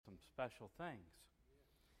special things.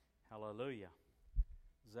 Hallelujah.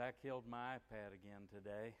 Zach healed my iPad again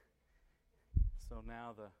today, so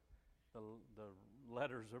now the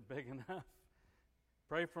letters are big enough.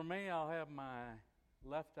 Pray for me. I'll have my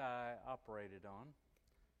left eye operated on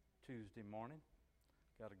Tuesday morning.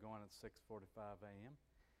 Got to go in at 6:45 a.m.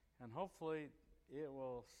 And hopefully it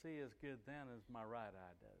will see as good then as my right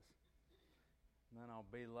eye does. And then I'll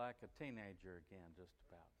be like a teenager again, just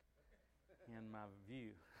about, in my view,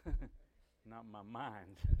 not my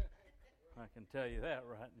mind. I can tell you that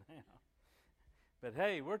right now. But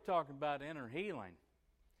hey, we're talking about inner healing.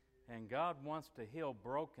 And God wants to heal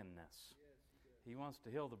brokenness. He wants to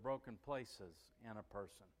heal the broken places in a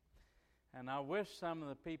person. And I wish some of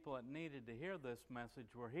the people that needed to hear this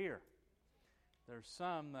message were here. There's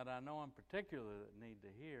some that I know in particular that need to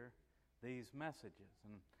hear these messages.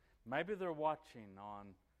 And maybe they're watching on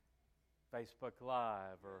Facebook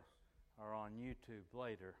Live or on YouTube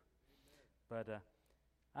later. But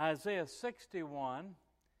Isaiah 61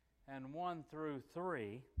 and 1 through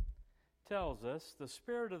 3 tells us, the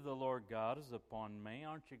Spirit of the Lord God is upon me.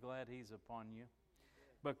 Aren't you glad He's upon you?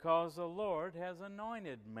 Because the Lord has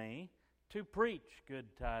anointed me to preach good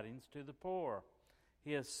tidings to the poor.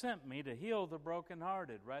 He has sent me to heal the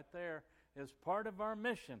brokenhearted. Right there is part of our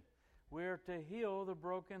mission. We're to heal the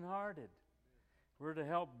brokenhearted. We're to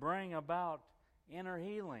help bring about inner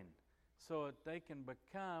healing so that they can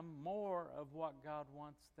become more of what God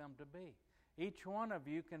wants them to be. Each one of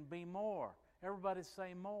you can be more. Everybody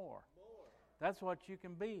say more. That's what you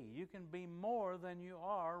can be. You can be more than you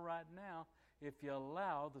are right now if you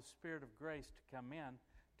allow the Spirit of grace to come in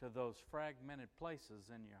to those fragmented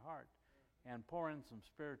places in your heart and pour in some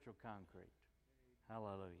spiritual concrete.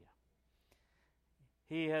 Hallelujah.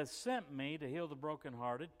 He has sent me to heal the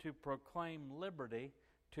brokenhearted, to proclaim liberty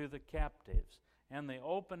to the captives, and the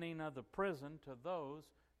opening of the prison to those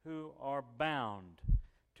who are bound,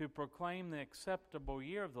 to proclaim the acceptable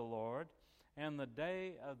year of the Lord and the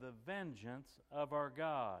day of the vengeance of our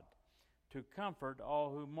God, to comfort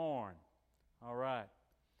all who mourn. All right.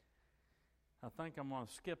 I think I'm going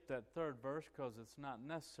to skip that third verse because it's not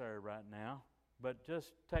necessary right now. But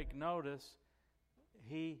just take notice,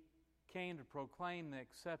 He came to proclaim the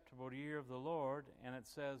acceptable year of the Lord, and it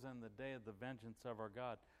says in the day of the vengeance of our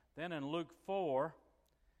God. Then in Luke 4,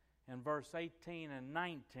 in verse 18 and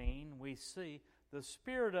 19, we see, the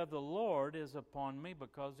Spirit of the Lord is upon me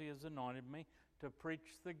because He has anointed me to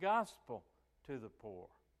preach the gospel to the poor.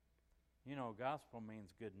 You know, gospel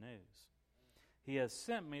means good news. He has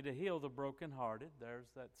sent me to heal the brokenhearted. There's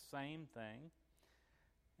that same thing.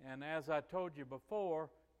 And as I told you before,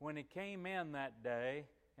 when He came in that day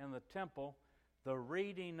in the temple, the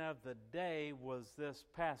reading of the day was this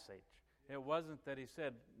passage. It wasn't that He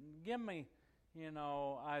said, give me,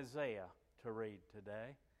 Isaiah to read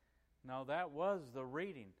today. No, that was the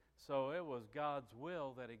reading. So it was God's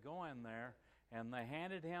will that He go in there, and they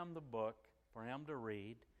handed Him the book for Him to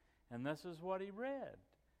read, and this is what He read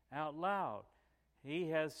out loud. He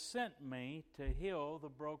has sent me to heal the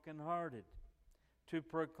brokenhearted, to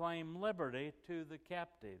proclaim liberty to the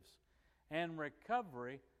captives, and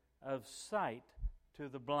recovery of sight to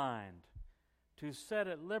the blind, to set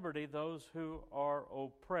at liberty those who are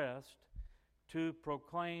oppressed, to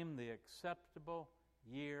proclaim the acceptable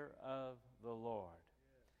year of the Lord.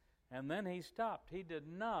 And then He stopped. He did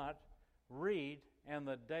not read, and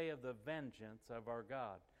the day of the vengeance of our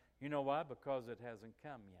God. You know why? Because it hasn't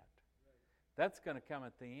come yet. That's going to come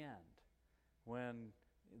at the end when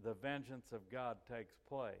the vengeance of God takes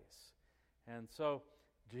place. And so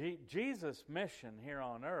Jesus' mission here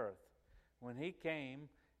on earth, when He came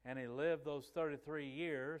and He lived those 33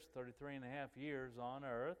 and a half years on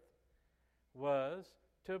earth, was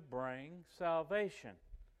to bring salvation.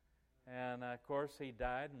 And of course He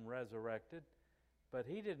died and resurrected, but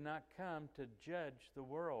He did not come to judge the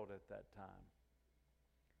world at that time.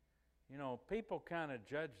 You know, people kind of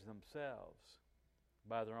judge themselves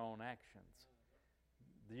by their own actions.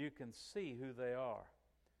 You can see who they are.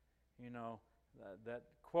 You know, that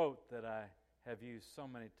quote that I have used so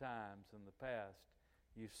many times in the past,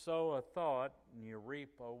 you sow a thought and you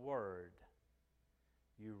reap a word.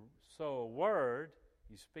 You sow a word,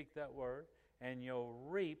 you speak that word, and you'll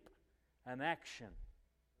reap an action.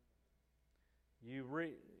 You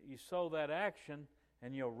sow that action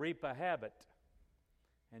and you'll reap a habit.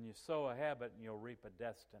 And you sow a habit and you'll reap a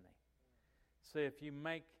destiny. See, if you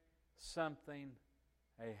make something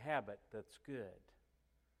a habit that's good,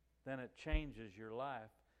 then it changes your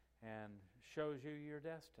life and shows you your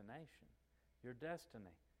destination, your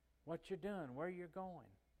destiny, what you're doing, where you're going.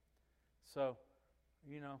 So,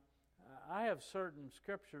 I have certain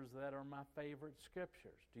scriptures that are my favorite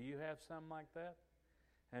scriptures. Do you have some like that?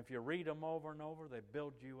 And if you read them over and over, they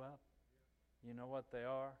build you up. You know what they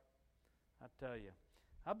are? I tell you,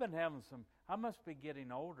 I've been having I must be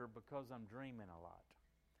getting older because I'm dreaming a lot.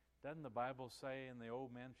 Doesn't the Bible say, and the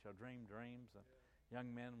old men shall dream dreams, and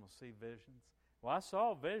young men will see visions? Well, I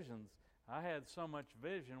saw visions. I had so much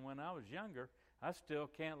vision when I was younger, I still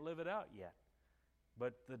can't live it out yet.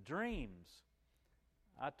 But the dreams,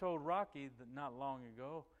 I told Rocky that not long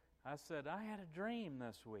ago, I said, I had a dream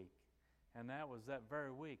this week. And that was that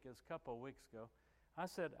very week. It was a couple of weeks ago. I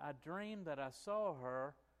said, I dreamed that I saw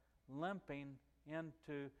her limping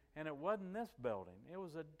into, and it wasn't this building. It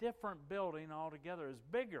was a different building altogether. It was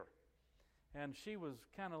bigger. And she was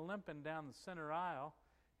kind of limping down the center aisle,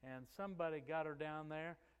 and somebody got her down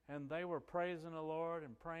there, and they were praising the Lord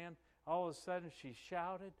and praying. All of a sudden, she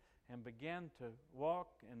shouted and began to walk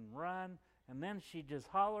and run, and then she just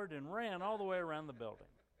hollered and ran all the way around the building.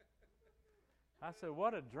 I said,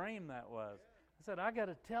 what a dream that was. I said, I got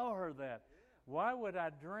to tell her that. Why would I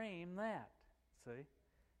dream that? See?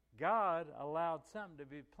 God allowed something to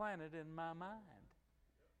be planted in my mind.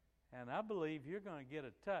 And I believe you're going to get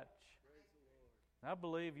a touch. I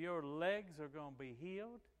believe your legs are going to be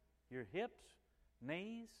healed, your hips,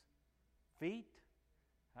 knees, feet.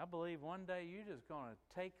 I believe one day you're just going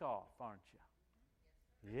to take off, aren't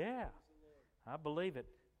you? Yeah, I believe it.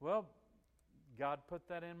 Well, God put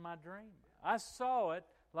that in my dream. I saw it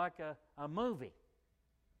like a movie.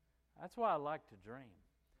 That's why I like to dream.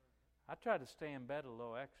 I try to stay in bed a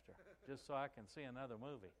little extra just so I can see another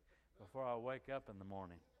movie before I wake up in the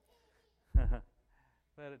morning.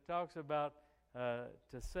 But it talks about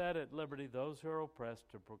to set at liberty those who are oppressed,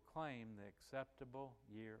 to proclaim the acceptable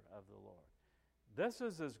year of the Lord. This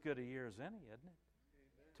is as good a year as any, isn't it?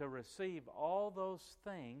 Amen. To receive all those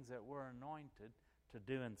things that we're anointed to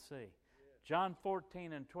do and see. John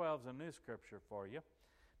 14:12 is a new scripture for you.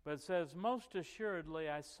 But it says, most assuredly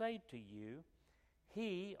I say to you,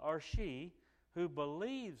 he or she who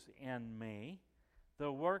believes in me,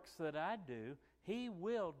 the works that I do, he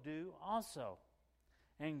will do also.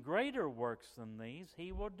 And greater works than these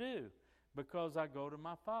he will do, because I go to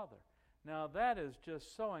my Father. Now that is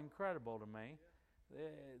just so incredible to me.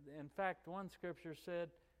 In fact, one scripture said,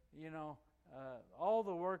 all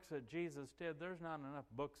the works that Jesus did, there's not enough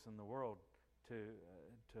books in the world to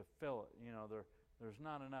fill it. There's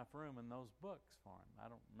not enough room in those books for him. I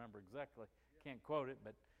don't remember exactly, can't quote it,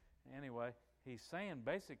 but anyway, he's saying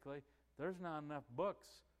basically there's not enough books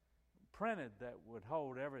printed that would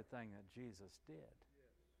hold everything that Jesus did.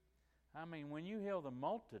 I mean, when you heal the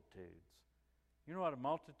multitudes, you know what a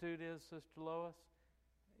multitude is, Sister Lois?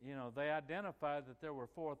 They identified that there were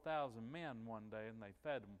 4,000 men one day, and they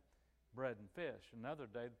fed them bread and fish. Another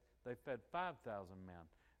day, they fed 5,000 men.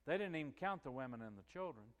 They didn't even count the women and the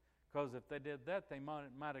children, because if they did that, they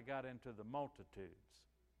might have got into the multitudes.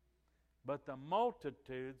 But the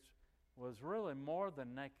multitudes was really more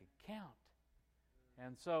than they could count.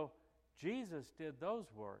 And so Jesus did those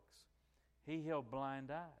works. He healed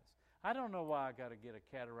blind eyes. I don't know why I got to get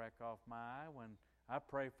a cataract off my eye when I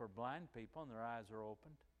pray for blind people and their eyes are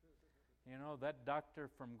opened. That doctor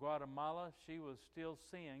from Guatemala, she was still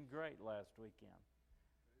seeing great last weekend.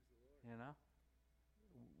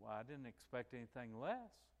 Well, I didn't expect anything less.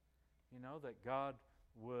 That God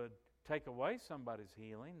would take away somebody's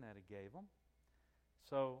healing that he gave them.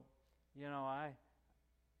 So,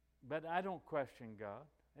 but I don't question God.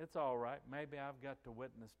 It's all right. Maybe I've got to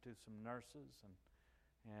witness to some nurses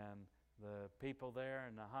and the people there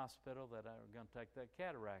in the hospital that are going to take that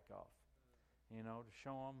cataract off, to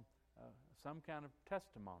show them some kind of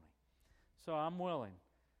testimony. So I'm willing.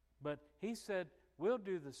 But he said, we'll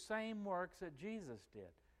do the same works that Jesus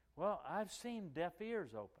did. Well, I've seen deaf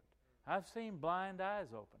ears opened. I've seen blind eyes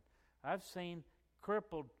opened. I've seen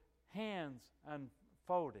crippled hands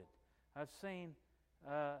unfolded. I've seen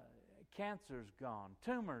cancers gone,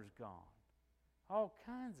 tumors gone, all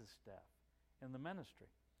kinds of stuff in the ministry.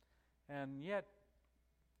 And yet,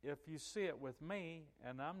 if you see it with me,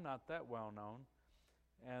 and I'm not that well known,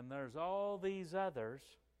 and there's all these others,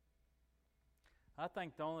 I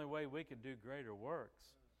think the only way we could do greater works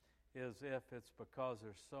is if it's because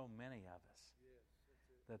there's so many of us.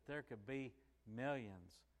 That there could be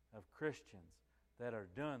millions of Christians that are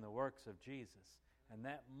doing the works of Jesus, and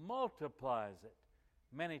that multiplies it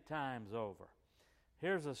many times over.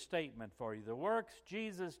 Here's a statement for you. The works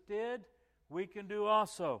Jesus did, we can do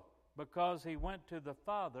also, because he went to the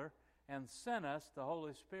Father and sent us the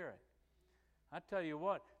Holy Spirit. I tell you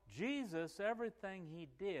what, Jesus, everything he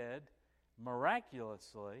did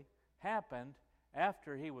miraculously happened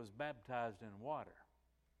after he was baptized in water.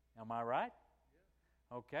 Am I right?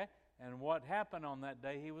 Okay. And what happened on that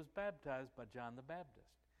day? He was baptized by John the Baptist.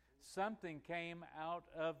 Something came out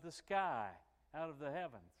of the sky, out of the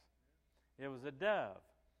heavens. It was a dove.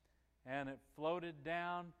 And it floated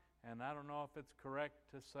down, and I don't know if it's correct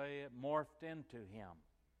to say it morphed into him.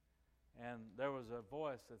 And there was a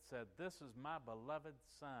voice that said, "This is my beloved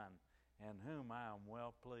Son, in whom I am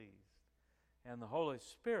well pleased." And the Holy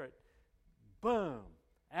Spirit, boom,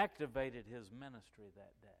 activated his ministry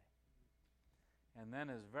that day. And then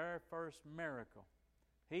his very first miracle,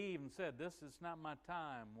 he even said, "This is not my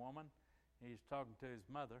time, woman." He's talking to his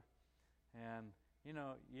mother. And, you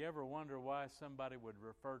know, you ever wonder why somebody would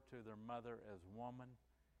refer to their mother as woman?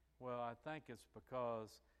 Well, I think it's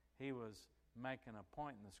because he was making a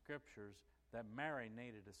point in the Scriptures that Mary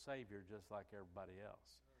needed a Savior just like everybody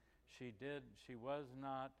else. She was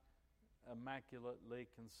not immaculately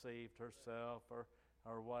conceived herself or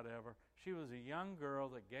whatever. She was a young girl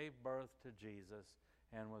that gave birth to Jesus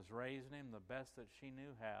and was raising him the best that she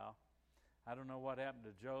knew how. I don't know what happened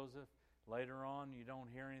to Joseph. Later on, you don't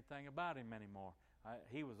hear anything about him anymore.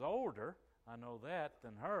 He was older, I know that,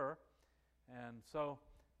 than her, and so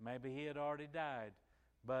maybe he had already died.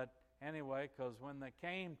 But anyway, because when they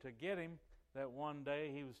came to get him, that one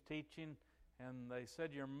day he was teaching, and they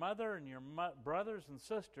said, "Your mother and your brothers and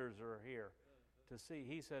sisters are here to see."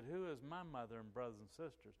 He said, "Who is my mother and brothers and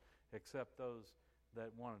sisters except those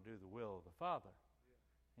that want to do the will of the Father?"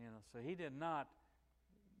 You know, so he did not,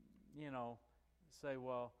 say,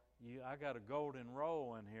 "Well, I got a golden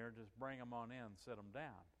roll in here. Just bring them on in and sit them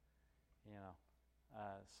down."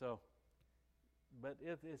 But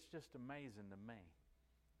it's just amazing to me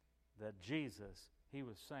that Jesus, he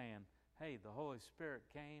was saying, "Hey, the Holy Spirit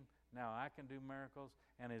came. Now I can do miracles."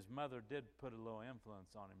 And his mother did put a little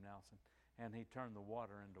influence on him, Nelson. And he turned the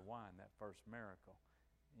water into wine, that first miracle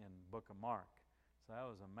in the book of Mark. So that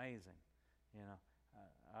was amazing.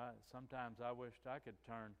 Sometimes I wished I could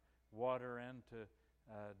turn water into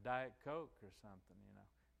Diet Coke or something,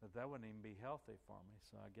 but that wouldn't even be healthy for me.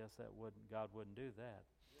 So I guess God wouldn't do that.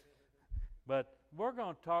 But we're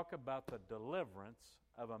going to talk about the deliverance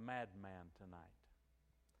of a madman tonight.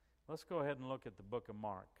 Let's go ahead and look at the book of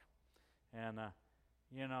Mark. And,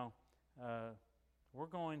 we're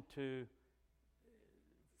going to,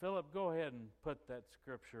 Philip, go ahead and put that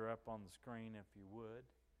scripture up on the screen if you would.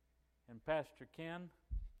 And Pastor Ken,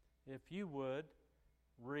 if you would,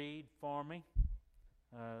 read for me.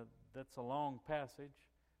 That's a long passage,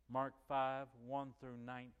 Mark 5, 1 through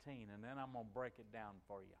 19. And then I'm going to break it down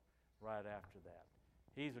for you right after that.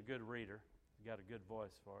 He's a good reader. He's got a good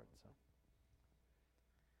voice for it. So.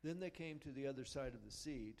 Then they came to the other side of the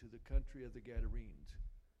sea, to the country of the Gadarenes.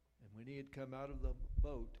 And when he had come out of the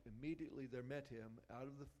boat, immediately there met him out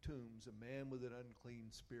of the tombs a man with an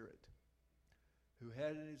unclean spirit, who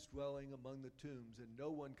had in his dwelling among the tombs, and no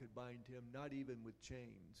one could bind him, not even with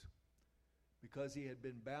chains, because he had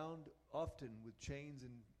been bound often with chains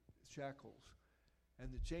and shackles.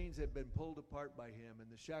 And the chains had been pulled apart by him,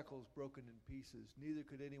 and the shackles broken in pieces. Neither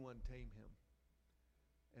could anyone tame him.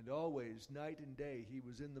 And always, night and day, he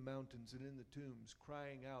was in the mountains and in the tombs,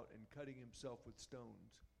 crying out and cutting himself with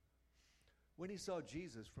stones. When he saw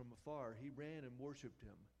Jesus from afar, he ran and worshipped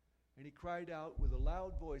him. And he cried out with a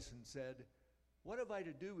loud voice and said, "What have I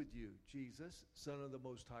to do with you, Jesus, Son of the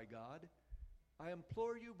Most High God? I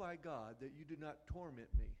implore you by God that you do not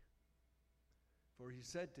torment me." For he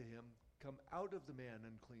said to him, "Come out of the man,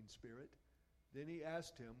 unclean spirit." Then he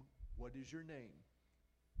asked him, "What is your name?"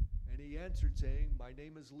 And he answered, saying, "My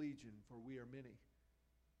name is Legion, for we are many."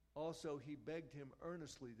 Also he begged him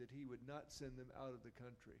earnestly that he would not send them out of the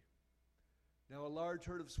country. Now a large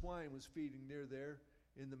herd of swine was feeding near there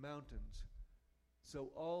in the mountains. So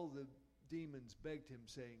all the demons begged him,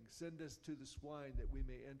 saying, "Send us to the swine that we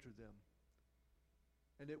may enter them."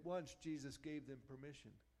 And at once Jesus gave them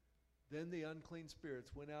permission. Then the unclean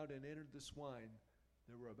spirits went out and entered the swine.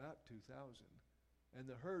 There were about 2,000. And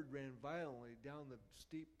the herd ran violently down the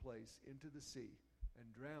steep place into the sea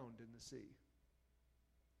and drowned in the sea.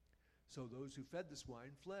 So those who fed the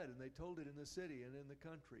swine fled, and they told it in the city and in the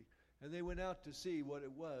country. And they went out to see what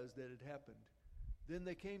it was that had happened. Then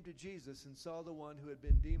they came to Jesus and saw the one who had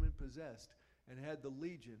been demon-possessed and had the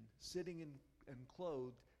legion sitting and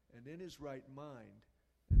clothed and in his right mind,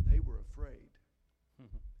 and they were afraid.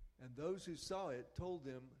 And those who saw it told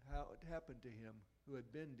them how it happened to him who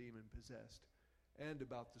had been demon-possessed, and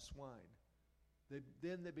about the swine.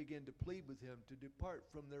 Then they began to plead with him to depart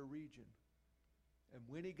from their region. And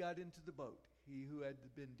when he got into the boat, he who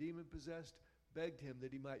had been demon-possessed begged him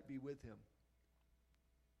that he might be with him.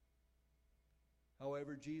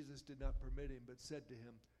 However, Jesus did not permit him, but said to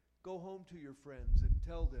him, Go home to your friends and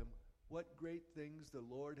tell them what great things the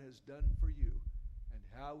Lord has done for you and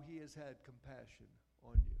how he has had compassion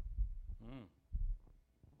on you. Mm.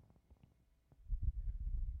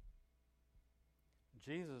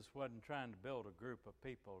 Jesus wasn't trying to build a group of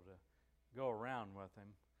people to go around with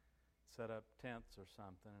him, set up tents or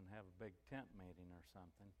something and have a big tent meeting or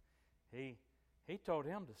something. He told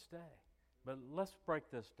him to stay. But let's break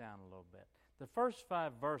this down a little bit. The first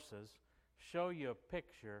 5 verses show you a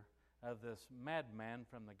picture of this madman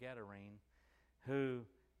from the Gadarene who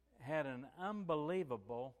had an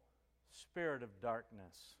unbelievable spirit of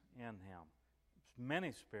darkness in him.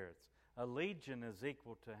 Many spirits. A legion is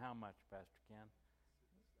equal to how much, Pastor Ken?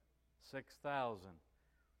 6,000.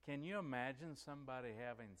 Can you imagine somebody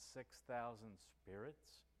having 6,000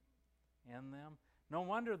 spirits in them? No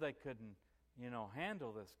wonder they couldn't,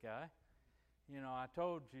 handle this guy. I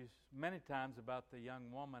told you many times about the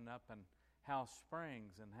young woman up in House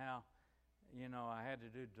Springs and how, I had to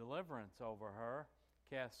do deliverance over her,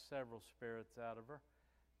 cast several spirits out of her.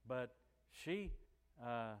 But she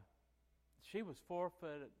was 4'10",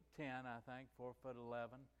 I think,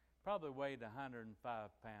 4'11", probably weighed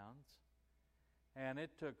 105 pounds. And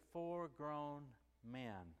it took 4 grown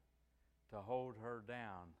men to hold her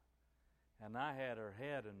down. And I had her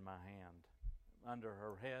head in my hand, under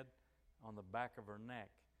her head, on the back of her neck,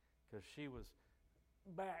 because she was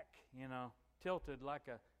back, tilted like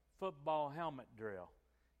a football helmet drill,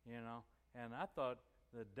 And I thought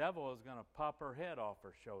the devil was going to pop her head off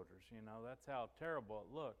her shoulders, That's how terrible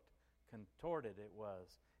it looked, contorted it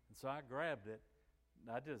was. And so I grabbed it.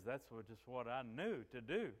 That's just what I knew to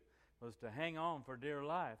do, was to hang on for dear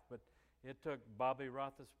life. But it took Bobby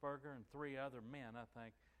Roethlisberger and 3 other men, I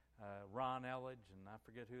think, Ron Elledge, and I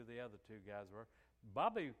forget who the other 2 guys were.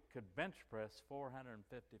 Bobby could bench press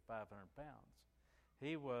 450, 500 pounds.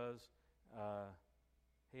 He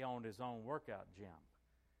owned his own workout gym.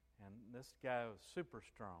 And this guy was super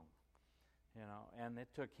strong, And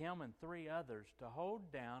it took him and 3 others to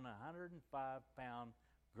hold down a 105-pound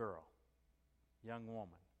girl, young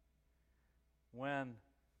woman. When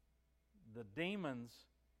the demons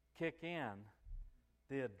kick in,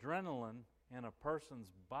 the adrenaline in a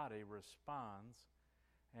person's body responds.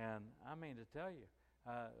 And I mean to tell you,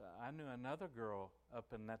 I knew another girl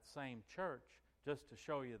up in that same church, just to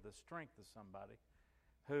show you the strength of somebody,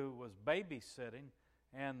 who was babysitting,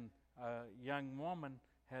 and a young woman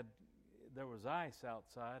there was ice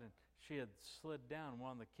outside, and she had slid down,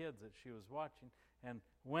 one of the kids that she was watching, and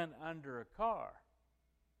went under a car,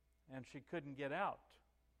 and she couldn't get out.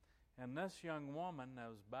 And this young woman, that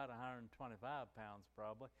was about 125 pounds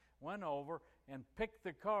probably, went over and picked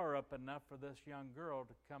the car up enough for this young girl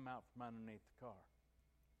to come out from underneath the car.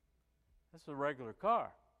 This is a regular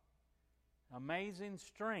car. Amazing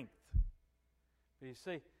strength. But you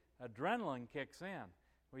see, adrenaline kicks in.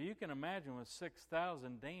 Well, you can imagine with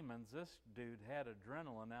 6,000 demons, this dude had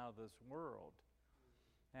adrenaline out of this world.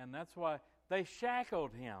 And that's why they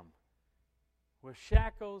shackled him with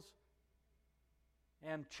shackles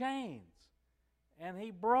and chains. And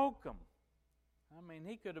he broke them. I mean,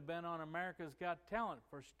 he could have been on America's Got Talent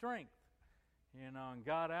for strength, and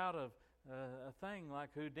got out of a thing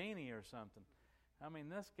like Houdini or something. I mean,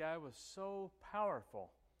 this guy was so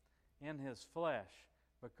powerful in his flesh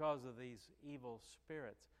because of these evil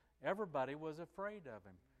spirits. Everybody was afraid of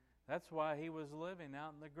him. That's why he was living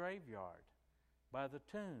out in the graveyard by the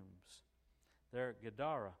tombs there at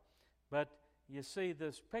Gadara. But you see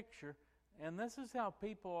this picture, and this is how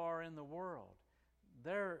people are in the world.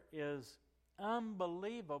 There is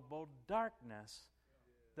unbelievable darkness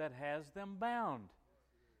that has them bound.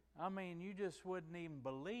 I mean, you just wouldn't even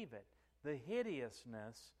believe it. The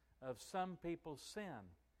hideousness of some people's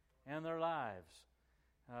sin in their lives.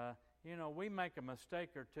 We make a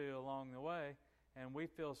mistake or 2 along the way, and we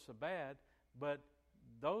feel so bad, but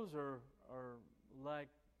those are like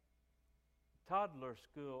toddler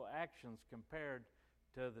school actions compared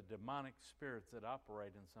to the demonic spirits that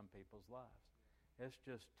operate in some people's lives. It's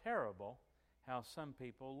just terrible how some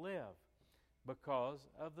people live because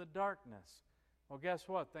of the darkness. Well, guess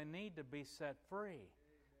what? They need to be set free.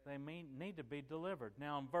 They need to be delivered.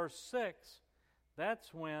 Now, in verse 6,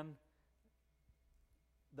 that's when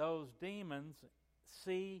those demons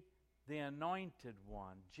see the anointed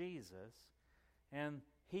one, Jesus, and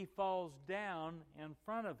he falls down in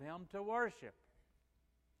front of him to worship.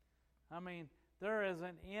 I mean, there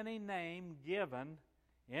isn't any name given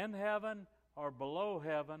in heaven or below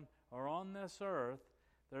heaven or on this earth.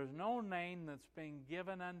 There's no name that's been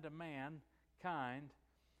given unto mankind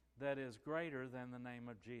that is greater than the name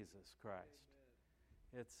of Jesus Christ.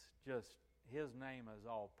 It's just, his name is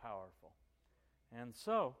all powerful. And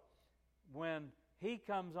so, when He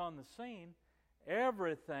comes on the scene,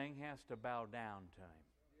 everything has to bow down to Him.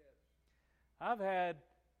 I've had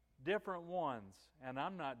different ones, and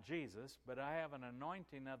I'm not Jesus, but I have an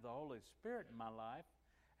anointing of the Holy Spirit in my life,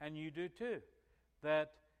 and you do too,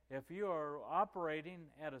 that if you are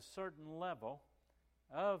operating at a certain level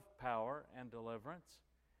of power and deliverance,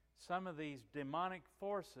 some of these demonic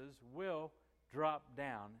forces will drop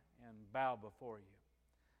down and bow before you.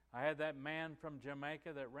 I had that man from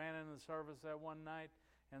Jamaica that ran into the service that one night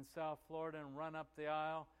in South Florida and run up the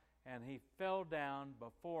aisle, and he fell down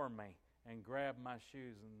before me and grabbed my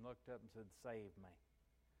shoes and looked up and said, "Save me."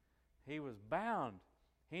 He was bound.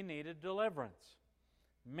 He needed deliverance.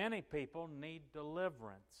 Many people need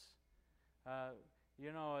deliverance.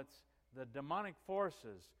 It's the demonic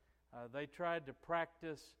forces. They tried to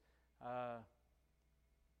practice,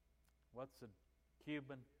 what's the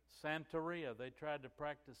Cuban? Santeria. They tried to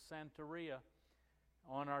practice Santeria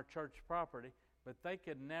on our church property, but they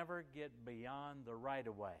could never get beyond the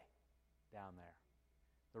right-of-way down there.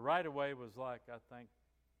 The right-of-way was like, I think,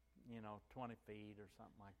 20 feet or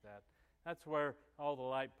something like that. That's where all the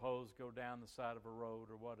light poles go down the side of a road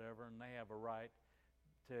or whatever, and they have a right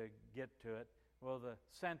to get to it. Well, the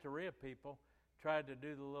Santeria people tried to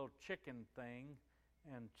do the little chicken thing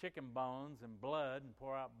and chicken bones and blood and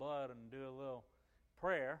pour out blood and do a little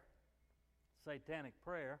prayer, satanic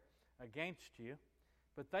prayer, against you,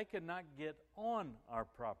 but they could not get on our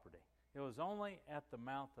property. It was only at the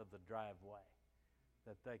mouth of the driveway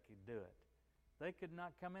that they could do it. They could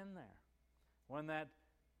not come in there. When that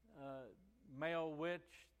male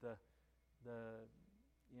witch, the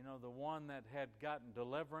one that had gotten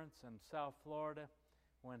deliverance in South Florida,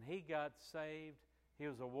 when he got saved, he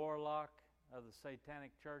was a warlock of the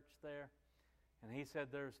satanic church there, and he said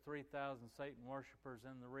there's 3,000 Satan worshipers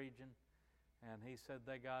in the region, and he said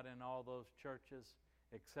they got in all those churches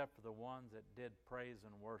except for the ones that did praise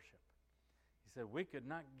and worship. He said we could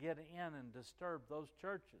not get in and disturb those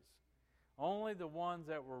churches. Only the ones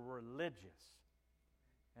that were religious.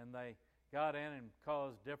 And they got in and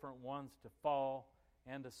caused different ones to fall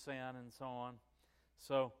into sin and so on.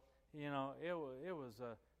 So, it was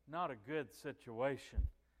not a good situation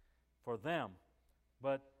for them.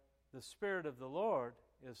 But the Spirit of the Lord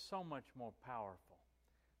is so much more powerful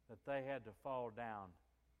that they had to fall down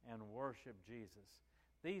and worship Jesus.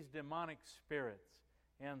 These demonic spirits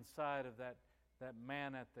inside of that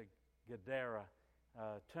man at the Gadara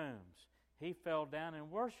tombs, he fell down and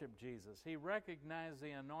worshiped Jesus. He recognized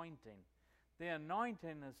the anointing. The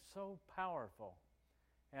anointing is so powerful.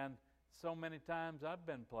 And so many times I've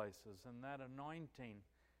been places, and that anointing,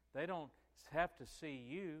 they don't have to see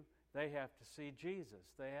you, they have to see Jesus.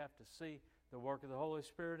 They have to see the work of the Holy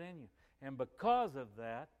Spirit in you. And because of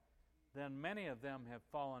that, then many of them have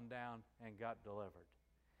fallen down and got delivered.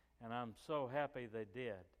 And I'm so happy they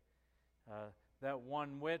did. That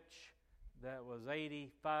one witch that was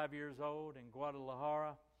 85 years old in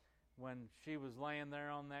Guadalajara, when she was laying there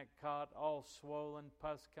on that cot, all swollen,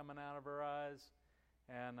 pus coming out of her eyes,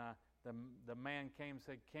 and the man came and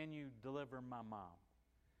said, "Can you deliver my mom?"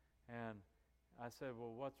 And I said,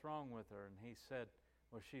 "Well, what's wrong with her?" And he said,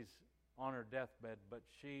 "Well, she's on her deathbed, but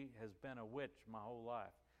she has been a witch my whole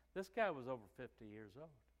life." This guy was over 50 years old.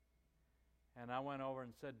 And I went over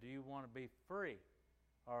and said, "Do you want to be free?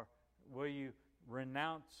 Or will you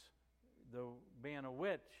renounce being a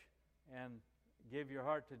witch and give your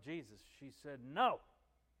heart to Jesus?" She said, "No."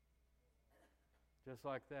 Just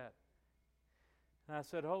like that. And I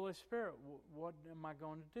said, "Holy Spirit, what am I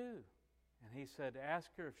going to do?" And he said,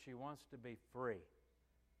 "Ask her if she wants to be free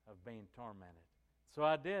of being tormented." So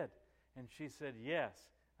I did. And she said,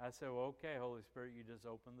 "Yes." I said, "Well, okay, Holy Spirit, you just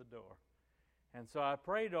open the door." And so I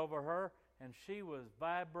prayed over her, and she was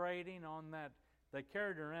vibrating on that. They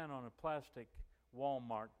carried her in on a plastic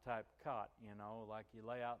Walmart-type cot, like you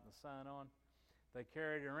lay out in the sun on. They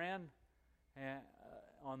carried her in and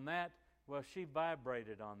on that. Well, she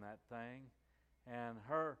vibrated on that thing, and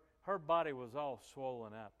her body was all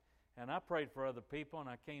swollen up. And I prayed for other people, and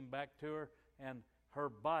I came back to her, and her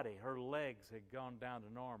body, her legs had gone down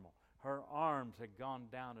to normal. Her arms had gone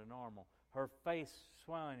down to normal. Her face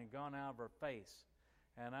swelling had gone out of her face.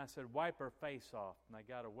 And I said, "Wipe her face off." And they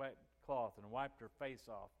got a wet cloth and wiped her face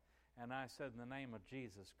off. And I said, "In the name of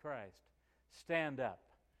Jesus Christ, stand up."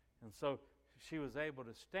 And so she was able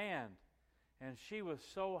to stand. And she was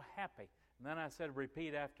so happy. And then I said,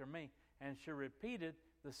 "Repeat after me." And she repeated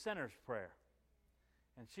the sinner's prayer.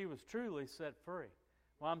 And she was truly set free.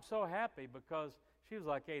 Well, I'm so happy because she was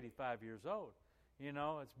like 85 years old.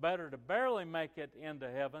 It's better to barely make it into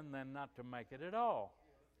heaven than not to make it at all.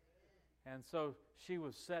 And so she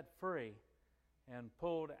was set free and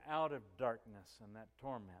pulled out of darkness and that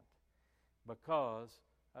torment because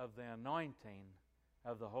of the anointing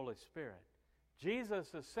of the Holy Spirit.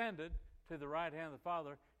 Jesus ascended to the right hand of the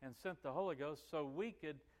Father and sent the Holy Ghost so we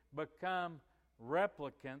could become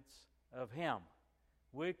replicants of Him.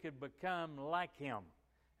 We could become like Him.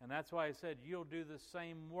 And that's why He said, you'll do the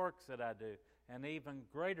same works that I do, and even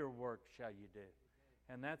greater works shall you do.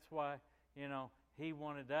 And that's why, He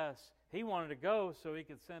wanted to go so He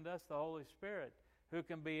could send us the Holy Spirit, who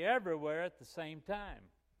can be everywhere at the same time.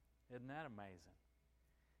 Isn't that amazing?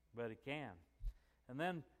 But He can. And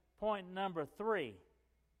then point number 3,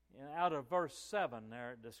 out of verse 7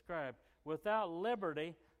 there it described, without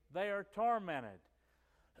liberty they are tormented.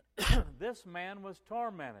 This man was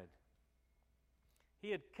tormented.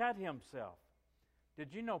 He had cut himself.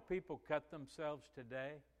 Did you know people cut themselves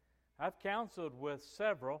today? I've counseled with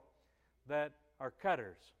several that are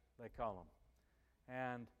cutters, they call them.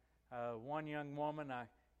 And one young woman,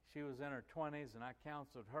 she was in her 20s, and I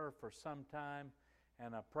counseled her for some time,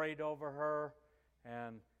 and I prayed over her,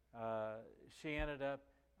 and she ended up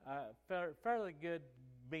fairly good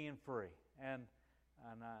being free. And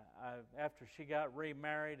after she got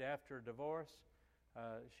remarried after a divorce,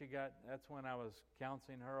 that's when I was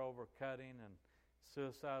counseling her over cutting and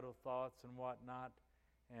suicidal thoughts and whatnot.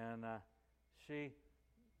 And she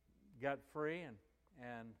got free,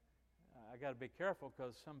 and I got to be careful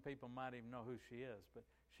because some people might even know who she is. But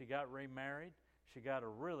she got remarried. She got a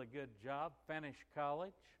really good job, finished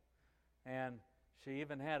college, and she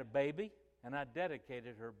even had a baby, and I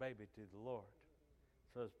dedicated her baby to the Lord.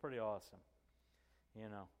 So it's pretty awesome,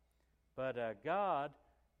 But God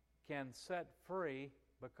can set free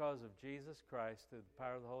because of Jesus Christ through the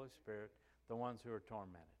power of the Holy Spirit the ones who are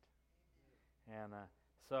tormented. And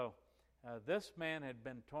so this man had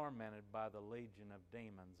been tormented by the legion of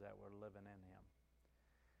demons that were living in him.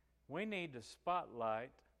 We need to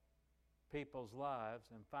spotlight people's lives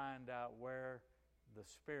and find out where the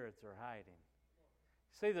spirits are hiding.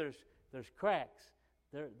 See, there's cracks.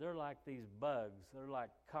 They're like these bugs. They're like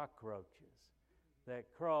cockroaches that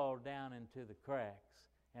crawl down into the cracks,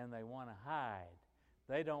 and they want to hide.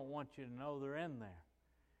 They don't want you to know they're in there.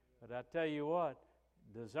 But I tell you what,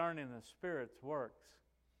 discerning the spirits works.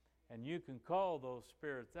 And you can call those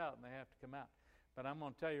spirits out, and they have to come out. But I'm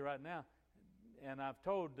going to tell you right now, and I've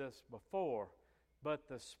told this before, but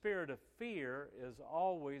the spirit of fear is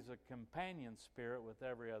always a companion spirit with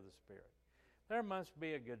every other spirit. There must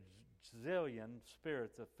be a gazillion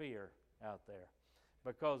spirits of fear out there,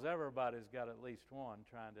 because everybody's got at least one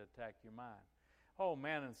trying to attack your mind. Oh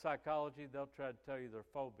man, in psychology, they'll try to tell you their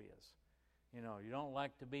phobias. You don't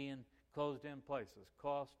like to be in closed-in places.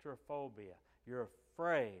 Claustrophobia. You're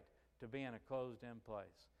afraid to be in a closed-in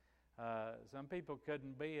place. Some people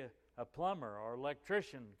couldn't be a plumber or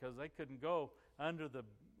electrician because they couldn't go under the,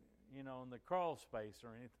 in the crawl space or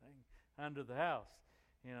anything under the house.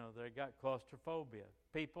 They got claustrophobia.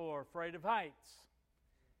 People are afraid of heights.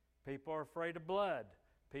 People are afraid of blood.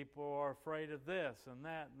 People are afraid of this and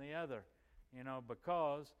that and the other,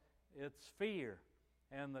 because it's fear.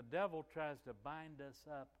 And the devil tries to bind us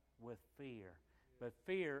up with fear. But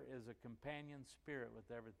fear is a companion spirit with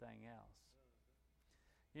everything else.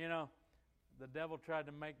 The devil tried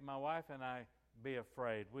to make my wife and I be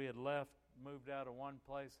afraid. We had moved out of one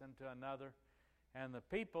place into another. And the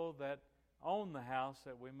people that owned the house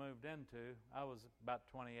that we moved into, I was about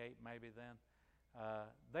 28 maybe then,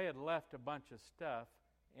 they had left a bunch of stuff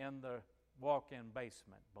in the walk-in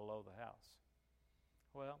basement below the house.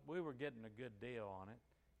 Well, we were getting a good deal on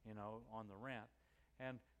it, on the rent.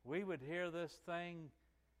 And we would hear this thing,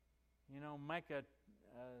 make a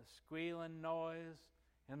squealing noise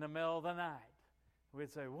in the middle of the night.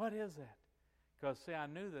 We'd say, what is that? Because, see, I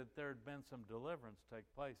knew that there had been some deliverance take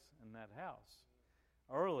place in that house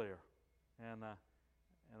earlier. And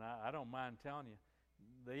I don't mind telling you,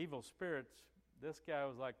 the evil spirits, this guy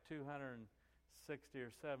was like 260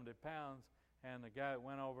 or 70 pounds, and the guy that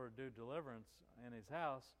went over to do deliverance in his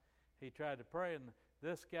house, he tried to pray, and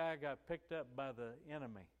this guy got picked up by the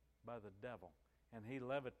enemy, by the devil, and he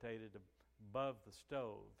levitated above the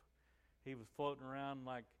stove. He was floating around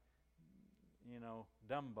like,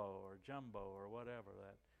 Dumbo or Jumbo or whatever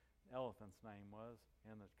that elephant's name was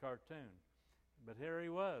in the cartoon. But here he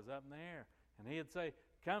was up in the air, and he'd say,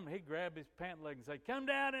 come, he'd grab his pant leg and say, come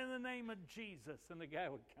down in the name of Jesus, and the guy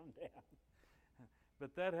would come down.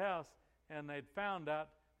 But that house, and they'd found out,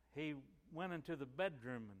 he went into the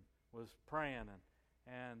bedroom and was praying,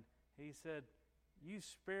 and he said, you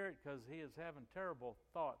spirit, because he is having terrible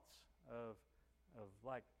thoughts of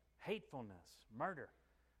like hatefulness, murder.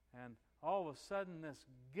 And all of a sudden this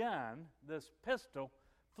gun, this pistol,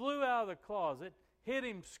 flew out of the closet, hit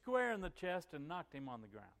him square in the chest, and knocked him on the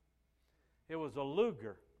ground. It was a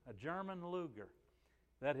Luger, a German Luger,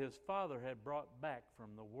 that his father had brought back from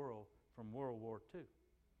World War II.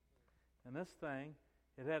 And this thing,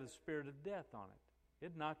 it had a spirit of death on it.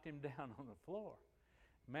 It knocked him down on the floor.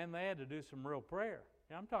 Man, they had to do some real prayer.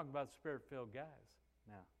 Yeah, I'm talking about spirit-filled guys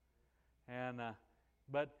now. And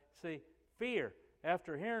but see, fear.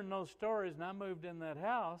 After hearing those stories, and I moved in that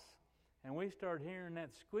house, and we started hearing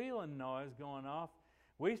that squealing noise going off,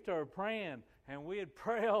 we started praying, and we'd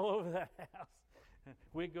pray all over that house.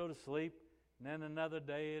 We'd go to sleep, and then another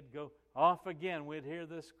day it'd go off again. We'd hear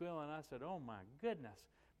this squealing. I said, oh my goodness,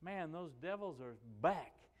 man, those devils are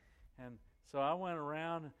back. And so I went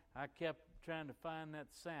around, I kept trying to find that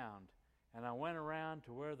sound. And I went around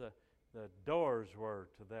to where the doors were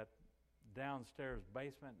to that downstairs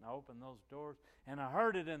basement, and I opened those doors, and I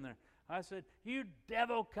heard it in there. I said, you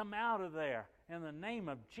devil, come out of there in the name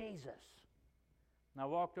of Jesus. And I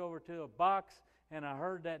walked over to a box, and I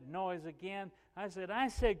heard that noise again. I said,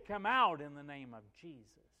 come out in the name of Jesus.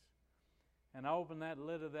 And I opened that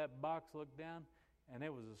lid of that box, looked down, and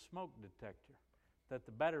it was a smoke detector that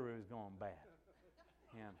the battery was going bad.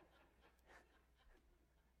 And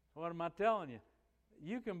what am I telling you?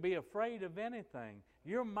 You can be afraid of anything.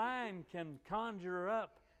 Your mind can conjure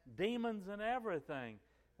up demons and everything,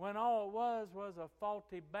 when all it was a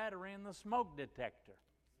faulty battery in the smoke detector.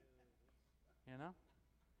 You know?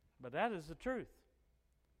 But that is the truth.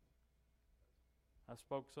 I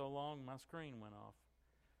spoke so long, my screen went off.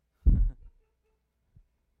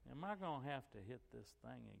 Am I going to have to hit this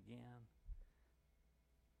thing again?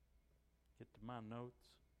 Get to my notes.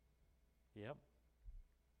 Yep.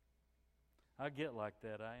 I get like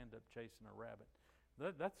that. I end up chasing a rabbit.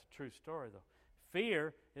 That's a true story, though.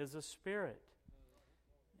 Fear is a spirit.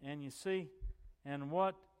 And you see, and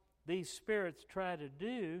what these spirits try to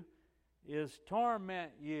do is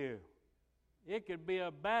torment you. It could be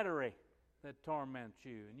a battery that torments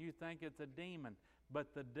you, and you think it's a demon,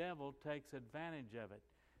 but the devil takes advantage of it.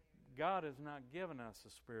 God has not given us a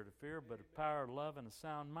spirit of fear, but a power of love and a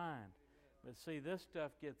sound mind. But see, this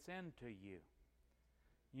stuff gets into you.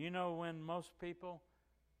 You know, when most people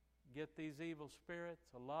get these evil spirits,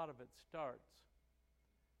 a lot of it starts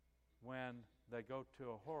when they go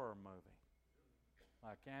to a horror movie,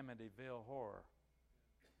 like Amityville Horror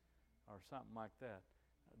or something like that.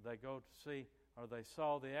 They go to see, or they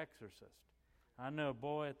saw The Exorcist. I knew a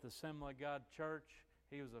boy at the Assembly of God Church.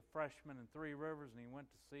 He was a freshman in Three Rivers, and he went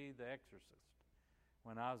to see The Exorcist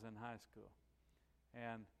when I was in high school.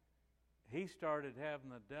 And he started having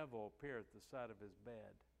the devil appear at the side of his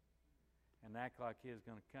bed and act like he was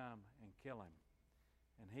going to come and kill him.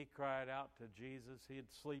 And he cried out to Jesus. He'd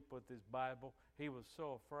sleep with his Bible. He was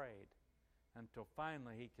so afraid until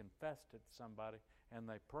finally he confessed it to somebody, and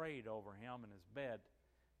they prayed over him in his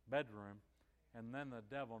bedroom, and then the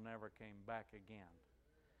devil never came back again.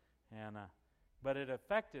 And but it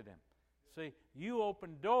affected him. See, you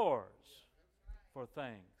open doors for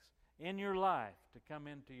things in your life to come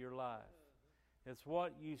into your life. It's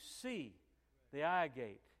what you see, the eye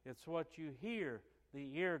gate. It's what you hear,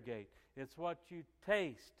 the ear gate. It's what you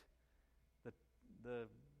taste, the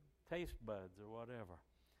taste buds or whatever.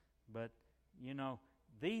 But, you know,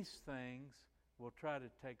 these things will try to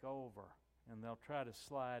take over, and they'll try to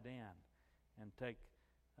slide in and take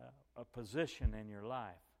a position in your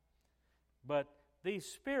life. But these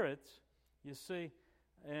spirits, you see,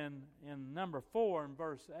 in number 4 in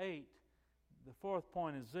verse 8, the fourth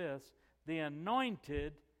point is this: the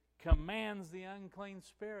anointed commands the unclean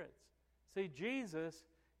spirits. See, Jesus,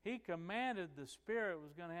 he commanded the spirit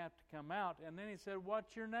was going to have to come out, and then he said,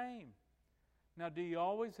 what's your name? Now, do you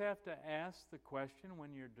always have to ask the question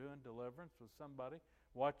when you're doing deliverance with somebody,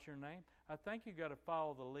 what's your name? I think you got to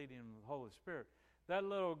follow the leading of the Holy Spirit. That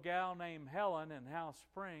little gal named Helen in House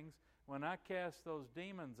Springs, when I cast those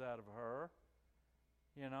demons out of her,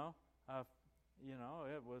 it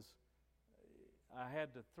was, I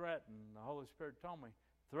had to threaten. The Holy Spirit told me,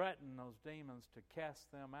 threaten those demons to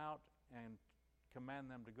cast them out and command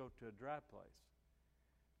them to go to a dry place.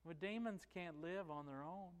 Well, demons can't live on their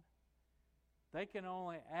own. They can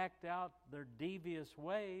only act out their devious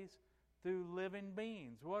ways through living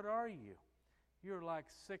beings. What are you? You're like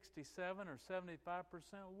 67 or 75%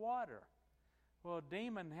 water. Well, a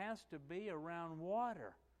demon has to be around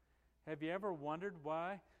water. Have you ever wondered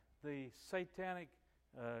why the satanic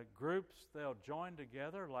groups, they'll join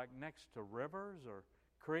together like next to rivers or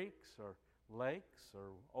creeks or lakes or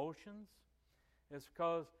oceans? It's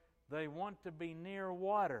because they want to be near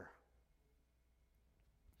water.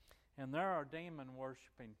 And there are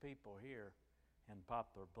demon-worshiping people here in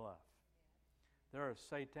Poplar Bluff. There are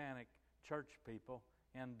satanic church people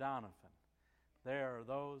in Donovan. There are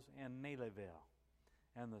those in Neelyville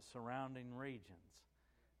and the surrounding regions,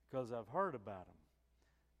 because I've heard about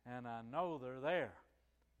them. And I know they're there.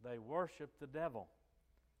 They worship the devil,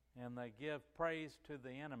 and they give praise to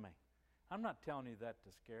the enemy. I'm not telling you that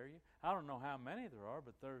to scare you. I don't know how many there are,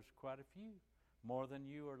 but there's quite a few. More than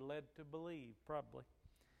you are led to believe, probably.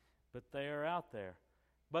 But they are out there.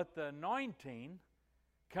 But the anointing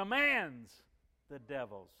commands the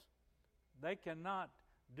devils. They cannot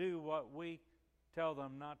do what we tell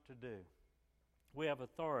them not to do. We have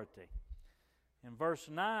authority. In verse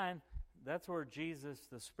 9, that's where Jesus,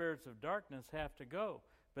 the spirits of darkness, have to go.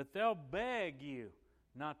 But they'll beg you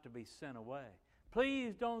not to be sent away.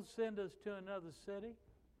 Please don't send us to another city.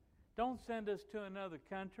 Don't send us to another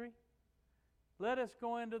country. Let us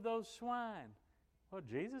go into those swine. Well,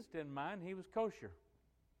 Jesus didn't mind. He was kosher.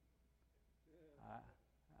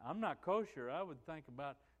 I'm not kosher. I would think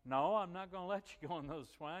about, no, I'm not going to let you go in those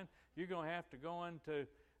swine. You're going to have to go into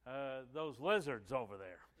those lizards over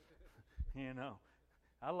there. You know,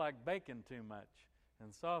 I like bacon too much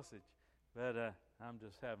and sausage. But I'm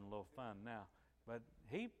just having a little fun now. But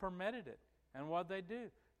he permitted it. And what'd they do?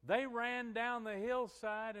 They ran down the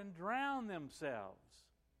hillside and drowned themselves.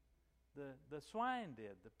 The swine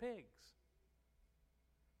did, the pigs.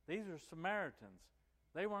 These are Samaritans.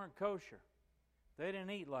 They weren't kosher. They didn't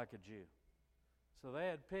eat like a Jew. So they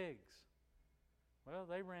had pigs. Well,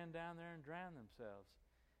 they ran down there and drowned themselves.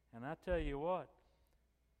 And I tell you what,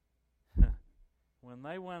 when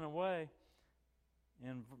they went away,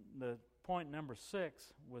 in the point number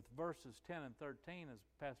 6, with verses 10 and 13, as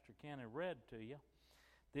Pastor Kenny read to you,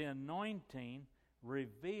 the anointing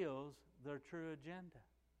reveals their true agenda.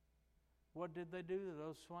 What did they do to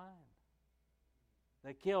those swine?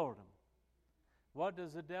 They killed them. What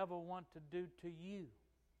does the devil want to do to you?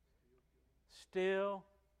 Steal,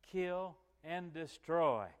 kill, and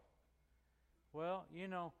destroy. Well, you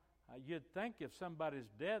know, you'd think if somebody's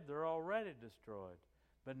dead, they're already destroyed.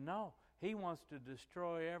 But no, he wants to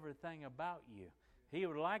destroy everything about you. He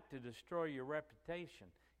would like to destroy your reputation.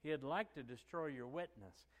 He'd like to destroy your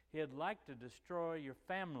witness. He'd like to destroy your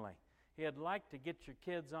family. He'd like to get your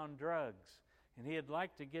kids on drugs. And he'd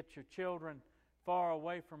like to get your children far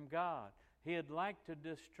away from God. He'd like to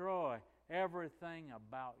destroy everything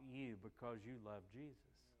about you because you love Jesus.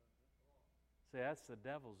 See, that's the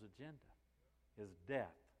devil's agenda, is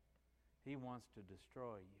death. He wants to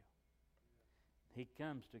destroy you. He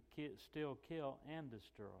comes to steal, kill, and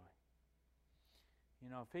destroy. You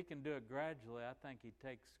know, if he can do it gradually, I think he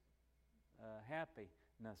takes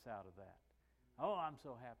happiness out of that. Oh, I'm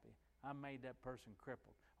so happy. I made that person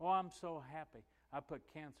crippled. Oh, I'm so happy. I put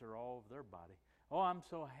cancer all over their body. Oh, I'm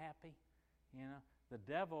so happy. You know, the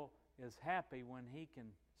devil is happy when he can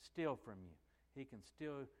steal from you. He can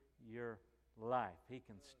steal your life. He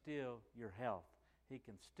can steal your health. He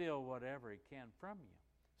can steal whatever he can from you.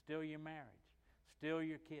 Steal your marriage. Steal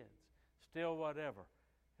your kids. Steal whatever.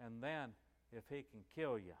 And then, if he can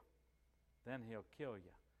kill you, then he'll kill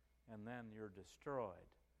you. And then you're destroyed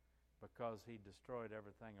because he destroyed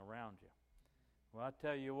everything around you. Well, I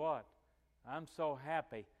tell you what, I'm so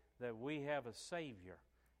happy that we have a Savior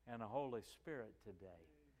and a Holy Spirit today,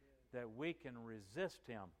 that we can resist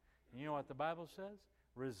him. And you know what the Bible says?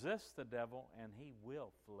 Resist the devil and he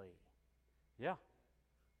will flee. Yeah.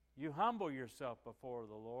 You humble yourself before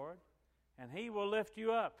the Lord and he will lift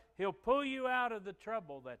you up. He'll pull you out of the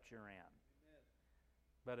trouble that you're in.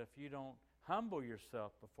 But if you don't humble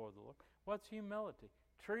yourself before the Lord, what's humility?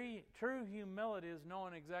 True humility is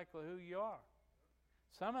knowing exactly who you are.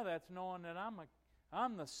 Some of that's knowing that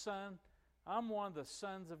I'm the son. I'm one of the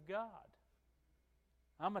sons of God.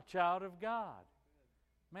 I'm a child of God.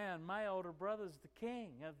 Man, my older brother's the king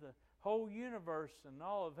of the whole universe and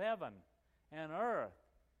all of heaven and earth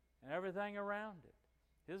and everything around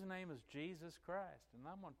it. His name is Jesus Christ. And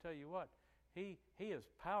I'm going to tell you what, he is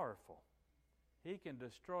powerful. He can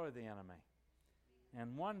destroy the enemy.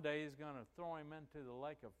 And one day he's going to throw him into the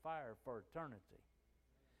lake of fire for eternity.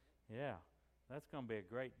 Yeah, that's going to be a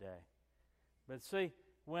great day. But see,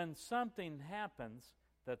 when something happens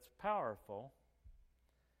that's powerful,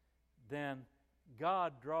 then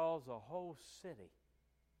God draws a whole city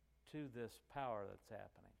to this power that's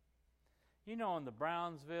happening. You know, in the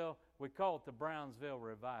Brownsville, we call it the Brownsville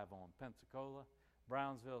Revival in Pensacola.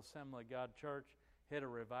 Brownsville Assembly of God Church hit a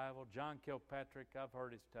revival. John Kilpatrick, I've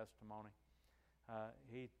heard his testimony.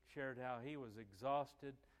 He shared how he was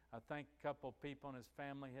exhausted. I think a couple of people in his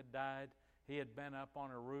family had died. He had been up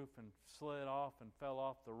on a roof and slid off and fell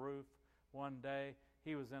off the roof one day.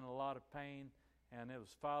 He was in a lot of pain, and it was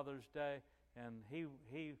Father's Day, and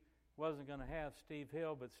he wasn't going to have Steve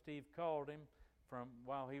Hill, but Steve called him from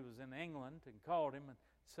while he was in England and called him and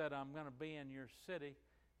said, I'm going to be in your city,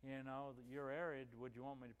 your area. Would you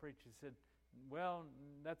want me to preach? He said, well,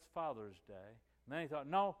 that's Father's Day. And then he thought,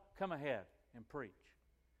 no, come ahead and preach.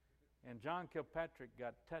 And John Kilpatrick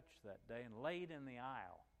got touched that day and laid in the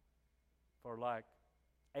aisle for like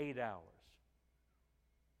 8 hours.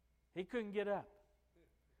 He couldn't get up.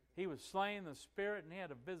 He was slain in the Spirit, and he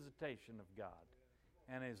had a visitation of God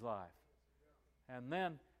in his life. And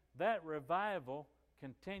then that revival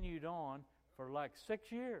continued on for like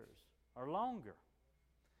 6 years or longer.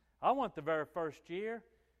 I went the very first year.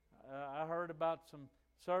 I heard about some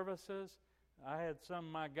services. I had some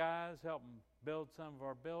of my guys help build some of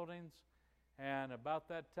our buildings. And about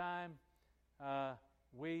that time, I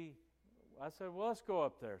said, well, let's go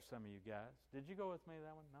up there, some of you guys. Did you go with me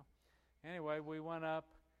that one? No. Anyway, we went up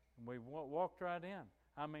and we walked right in.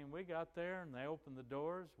 I mean, we got there and they opened the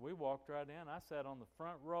doors. We walked right in. I sat on the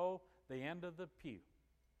front row, the end of the pew,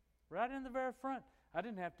 right in the very front. I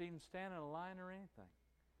didn't have to even stand in a line or anything.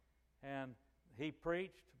 And he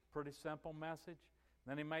preached a pretty simple message.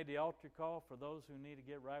 Then he made the altar call for those who need to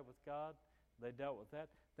get right with God. They dealt with that.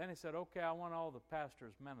 Then he said, okay, I want all the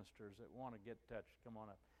pastors, ministers that want to get touched, come on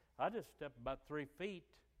up. I just stepped about 3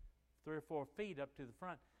 or 4 feet up to the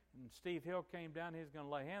front. And Steve Hill came down. He was going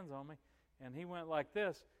to lay hands on me. And he went like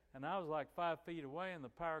this. And I was like 5 feet away. And the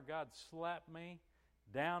power of God slapped me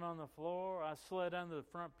down on the floor. I slid under the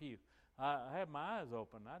front pew. I had my eyes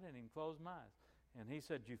open. I didn't even close my eyes. And he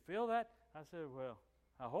said, "You feel that?" I said, "Well,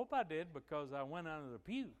 I hope I did, because I went under the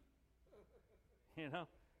pew." And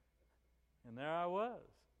there I was.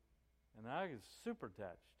 And I was super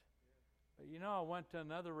touched. But I went to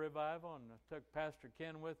another revival, and I took Pastor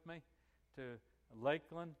Ken with me to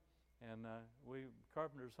Lakeland, and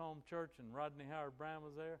Carpenter's Home Church, and Rodney Howard Brown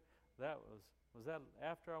was there. Was that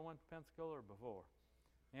after I went to Pensacola or before?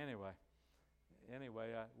 Anyway,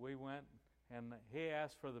 we went, and he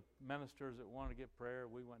asked for the ministers that wanted to get prayer.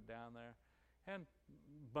 We went down there, and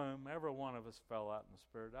boom, every one of us fell out in the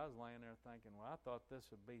Spirit. I was laying there thinking, well, I thought this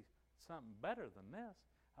would be something better than this.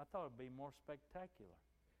 I thought it would be more spectacular.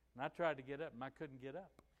 And I tried to get up, and I couldn't get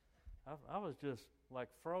up. I was just like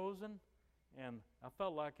frozen, and I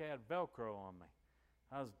felt like I had Velcro on me.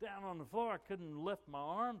 I was down on the floor. I couldn't lift my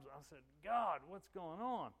arms. I said, God, what's going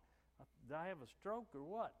on? Did I have a stroke or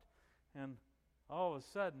what? And all of a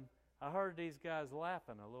sudden, I heard these guys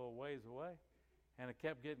laughing a little ways away. And it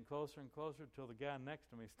kept getting closer and closer until the guy next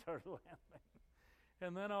to me started laughing.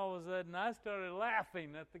 And then all of a sudden, I started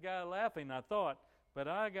laughing at the guy laughing, I thought. But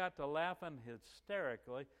I got to laughing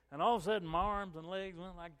hysterically. And all of a sudden, my arms and legs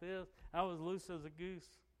went like this. I was loose as a goose.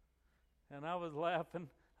 And I was laughing.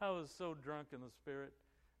 I was so drunk in the Spirit.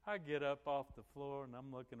 I get up off the floor, and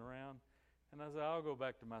I'm looking around. And I said, I'll go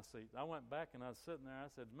back to my seat. I went back, and I was sitting there. I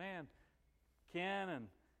said, man, Ken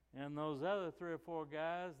and those other 3 or 4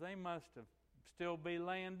 guys, they must have still be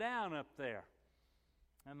laying down up there.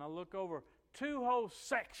 And I look over 2 whole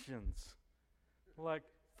sections, like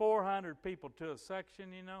 400 people to a section,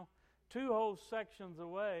 2 whole sections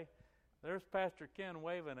away. There's Pastor Ken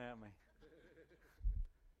waving at me.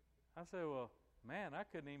 I said, well, man, I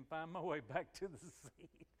couldn't even find my way back to the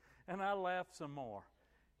seat. And I laughed some more.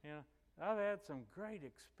 I've had some great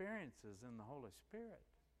experiences in the Holy Spirit.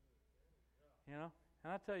 And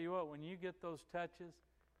I tell you what, when you get those touches,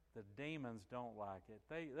 the demons don't like it.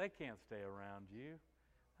 They can't stay around you.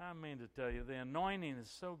 I mean to tell you, the anointing is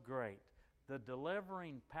so great. The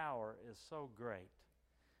delivering power is so great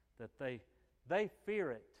that they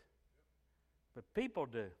fear it. But people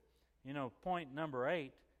do. Point number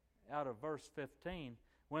 8 out of verse 15,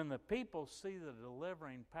 when the people see the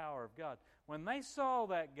delivering power of God, when they saw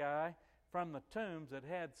that guy from the tombs that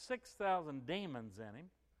had 6,000 demons in him,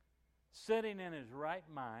 sitting in his right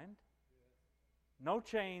mind, no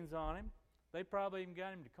chains on him. They probably even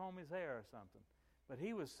got him to comb his hair or something. But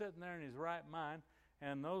he was sitting there in his right mind,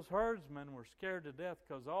 and those herdsmen were scared to death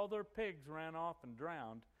because all their pigs ran off and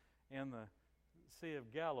drowned in the Sea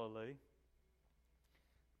of Galilee.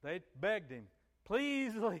 They begged him,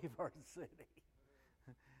 please leave our city.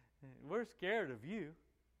 We're scared of you.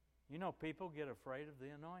 People get afraid of the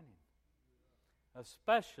anointing,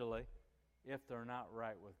 especially if they're not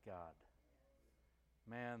right with God.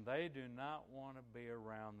 Man, they do not want to be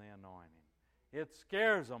around the anointing. It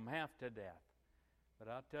scares them half to death. But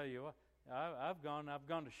I'll tell you what, I've gone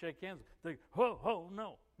to shake hands. They go, whoa,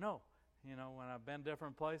 no. When I've been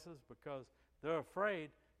different places, because they're afraid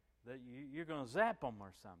that you're going to zap them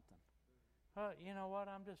or something. You know what?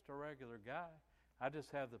 I'm just a regular guy. I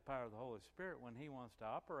just have the power of the Holy Spirit. When He wants to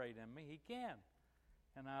operate in me, He can.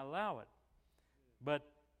 And I allow it. But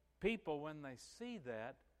people, when they see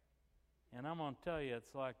that, and I'm going to tell you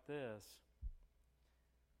it's like this.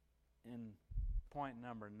 In point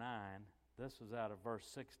number 9, this was out of verse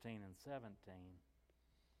 16 and 17.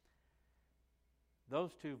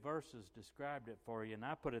 Those two verses described it for you, and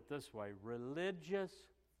I put it this way: religious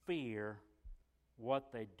fear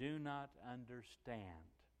what they do not understand.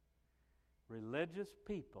 Religious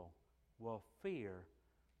people will fear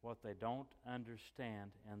what they don't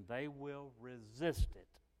understand, and they will resist it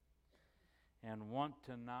and want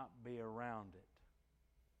to not be around it.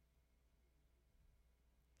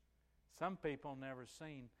 Some people never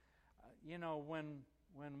seen,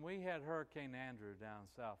 when we had Hurricane Andrew down in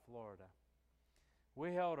South Florida,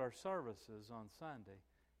 we held our services on Sunday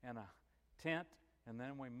in a tent, and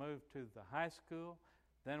then we moved to the high school.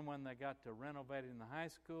 Then when they got to renovating the high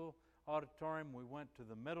school auditorium, we went to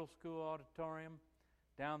the middle school auditorium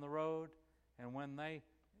down the road, and when they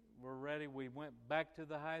were ready, we went back to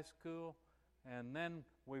the high school, and then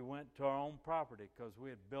we went to our own property because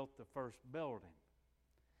we had built the first building.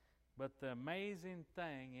 But the amazing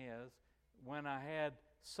thing is, when I had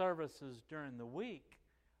services during the week,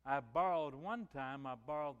 one time I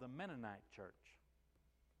borrowed the Mennonite church.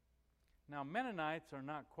 Now, Mennonites are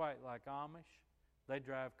not quite like Amish. They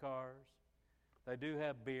drive cars. They do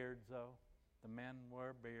have beards, though. The men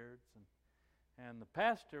wear beards. And the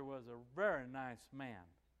pastor was a very nice man.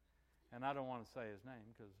 And I don't want to say his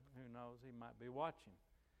name because who knows, he might be watching.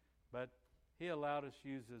 But he allowed us to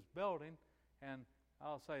use his building, and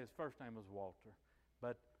I'll say his first name was Walter.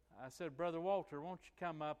 But I said, Brother Walter, won't you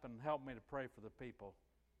come up and help me to pray for the people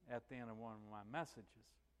at the end of one of my messages?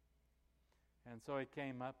 And so he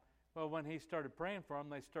came up. Well, when he started praying for them,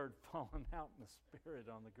 they started falling out in the spirit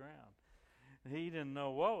on the ground. He didn't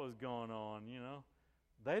know what was going on,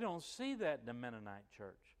 They don't see that in the Mennonite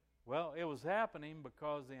church. Well, it was happening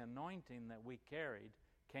because the anointing that we carried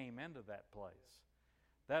came into that place.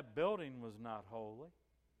 That building was not holy.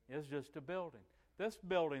 It's just a building. This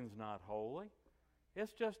building's not holy.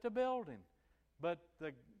 It's just a building. But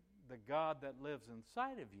the God that lives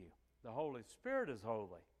inside of you, the Holy Spirit, is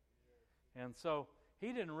holy. And so he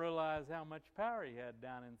didn't realize how much power he had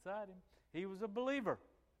down inside him. He was a believer.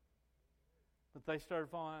 But they started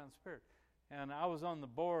falling out in spirit. And I was on the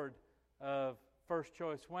board of First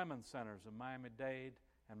Choice Women's Centers of Miami-Dade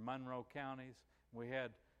and Monroe counties. We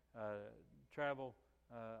had travel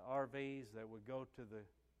RVs that would go to the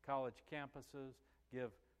college campuses,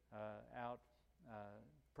 give out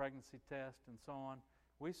pregnancy tests and so on.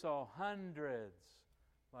 We saw hundreds,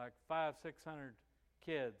 like 500-600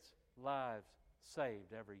 kids' lives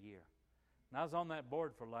saved every year. And I was on that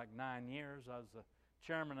board for like 9 years. I was the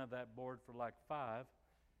chairman of that board for like 5.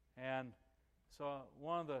 And so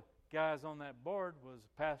one of the guys on that board was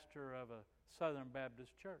pastor of a Southern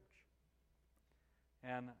Baptist church.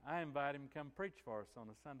 And I invited him to come preach for us on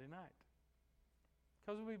a Sunday night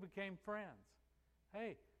because we became friends.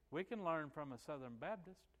 Hey, we can learn from a Southern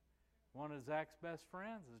Baptist. One of Zach's best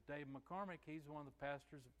friends is Dave McCormick. He's one of the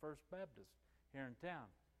pastors of First Baptist here in town.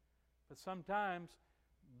 But sometimes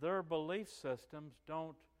their belief systems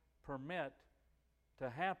don't permit to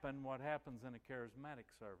happen what happens in a charismatic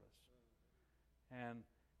service. And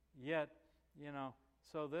yet,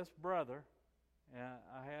 so this brother,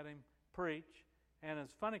 I had him preach, and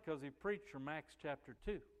it's funny because he preached from Acts chapter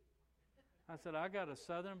 2. I said, I got a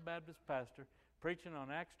Southern Baptist pastor preaching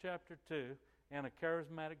on Acts chapter 2 in a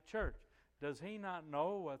charismatic church. Does he not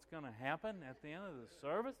know what's going to happen at the end of the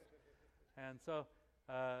service? And so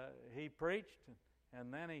he preached,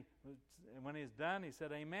 and then when he's done, he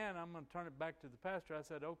said, Amen, I'm going to turn it back to the pastor. I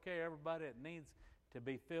said, okay, everybody that needs to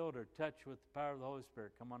be filled or touched with the power of the Holy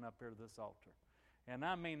Spirit, come on up here to this altar. And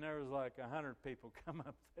I mean, there was like 100 people come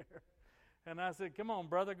up there. And I said, come on,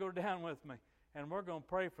 brother, go down with me. And we're going to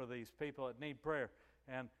pray for these people that need prayer.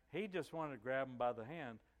 And he just wanted to grab them by the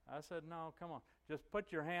hand. I said, no, come on, just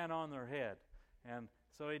put your hand on their head. And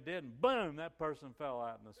so he did, and boom, that person fell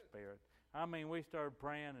out in the spirit. I mean, we started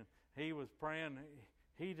praying, and he was praying.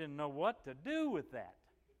 He didn't know what to do with that.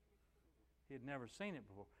 He had never seen it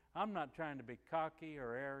before. I'm not trying to be cocky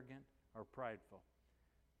or arrogant or prideful.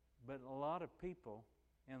 But a lot of people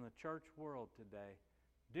in the church world today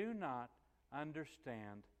do not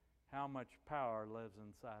understand how much power lives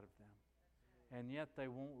inside of them. And yet they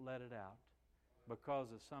won't let it out because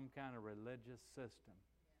of some kind of religious system.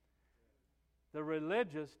 The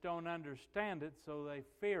religious don't understand it, so they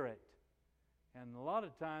fear it. And a lot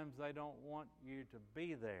of times they don't want you to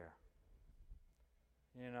be there.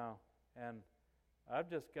 And I've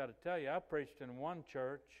just got to tell you, I preached in one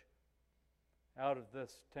church out of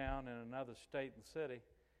this town in another state and city,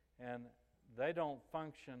 and they don't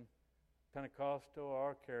function Pentecostal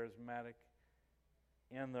or charismatic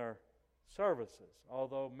in their services,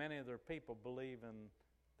 although many of their people believe in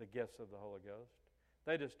the gifts of the Holy Ghost.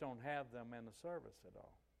 They just don't have them in the service at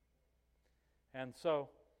all. And so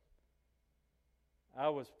I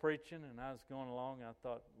was preaching and I was going along and I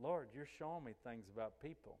thought, Lord, you're showing me things about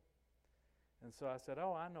people. And so I said,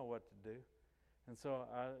 oh, I know what to do. And so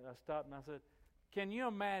I stopped and I said, can you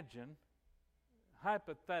imagine,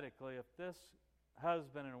 hypothetically, if this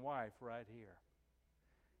husband and wife right here,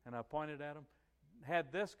 and I pointed at them,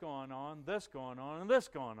 had this going on, and this going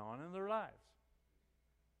on in their lives.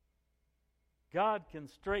 God can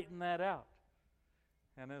straighten that out.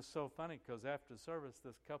 And it's so funny because after the service,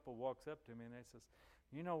 this couple walks up to me and they says,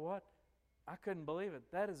 you know what? I couldn't believe it.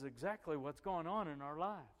 That is exactly what's going on in our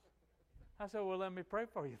lives. I said, well, let me pray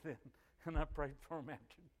for you then. And I prayed for them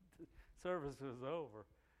after the service was over.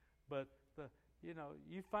 But,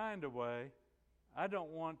 you find a way. I don't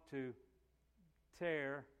want to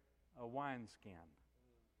tear a wineskin.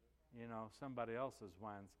 Somebody else's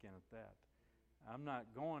wineskin at that. I'm not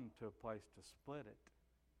going to a place to split it.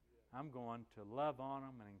 I'm going to love on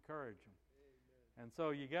them and encourage them. Amen. And so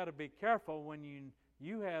you got to be careful when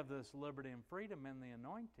you have this liberty and freedom in the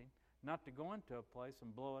anointing, not to go into a place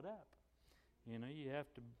and blow it up.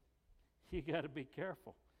 You got to be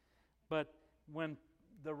careful. But when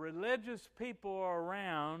the religious people are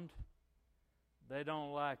around, they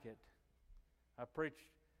don't like it. I preached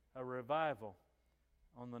a revival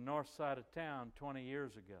on the north side of town 20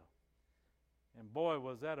 years ago. And boy,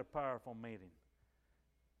 was that a powerful meeting.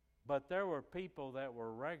 But there were people that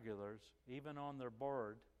were regulars, even on their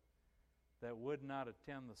board, that would not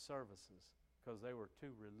attend the services because they were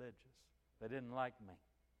too religious. They didn't like me.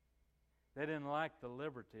 They didn't like the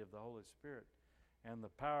liberty of the Holy Spirit and the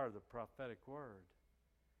power of the prophetic word.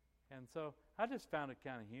 And so I just found it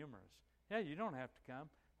kind of humorous. Yeah, you don't have to come.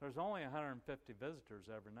 There's only 150 visitors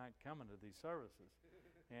every night coming to these services.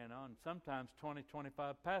 And sometimes 20,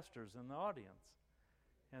 25 pastors in the audience.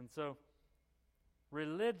 And so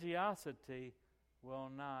religiosity will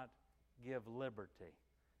not give liberty.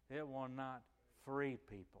 It will not free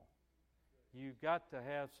people. You've got to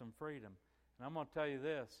have some freedom. And I'm going to tell you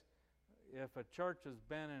this. If a church has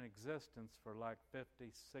been in existence for like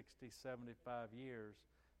 50, 60, 75 years,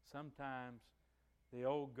 sometimes the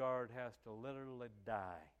old guard has to literally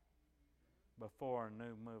die before a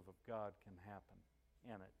new move of God can happen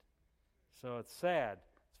in it. So it's sad.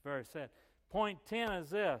 It's very sad. Point 10 is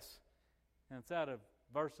this, and it's out of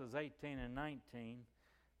verses 18 and 19.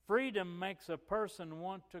 Freedom makes a person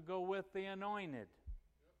want to go with the anointed.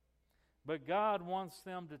 But God wants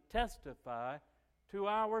them to testify to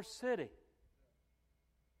our city.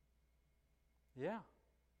 Yeah.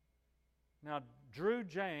 Now, Drew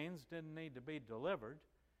James didn't need to be delivered,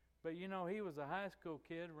 but he was a high school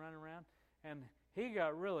kid running around, and he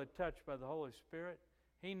got really touched by the Holy Spirit.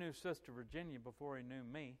 He knew Sister Virginia before he knew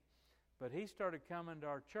me, but he started coming to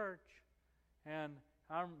our church, and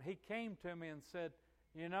he came to me and said,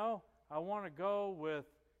 I want to go with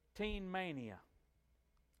Teen Mania.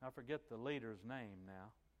 I forget the leader's name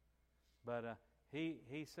now, but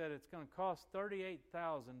he said it's going to cost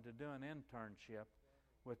 $38,000 to do an internship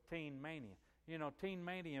with Teen Mania. Teen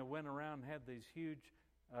Mania went around and had these huge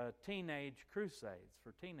teenage crusades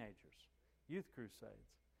for teenagers, youth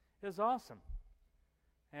crusades. It was awesome.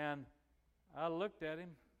 And I looked at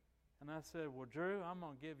him and I said, well, Drew, I'm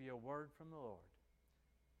going to give you a word from the Lord.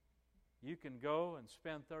 You can go and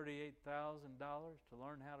spend $38,000 to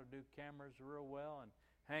learn how to do cameras real well and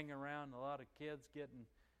hang around a lot of kids getting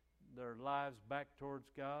their lives back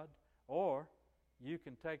towards God, or you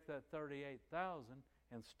can take that $38,000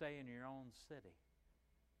 and stay in your own city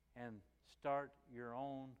and start your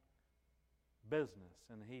own business.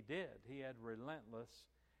 And he did. He had Relentless,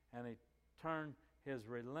 and he turned his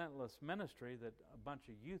Relentless ministry that a bunch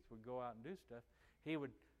of youth would go out and do stuff.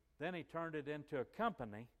 Then he turned it into a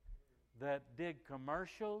company that did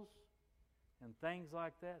commercials and things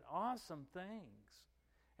like that. Awesome things.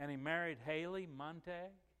 And he married Haley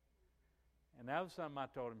Montag. And that was something I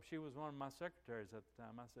told him. She was one of my secretaries at the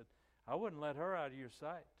time. I said, I wouldn't let her out of your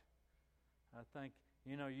sight. I think,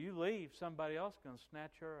 you leave, somebody else is going to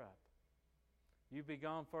snatch her up. You be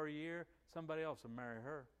gone for a year, somebody else will marry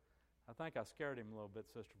her. I think I scared him a little bit,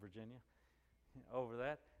 Sister Virginia, over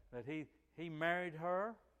that. But he married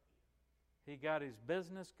her. He got his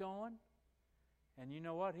business going. And you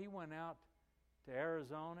know what? He went out to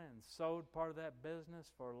Arizona and sold part of that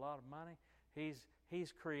business for a lot of money.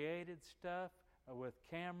 He's created stuff with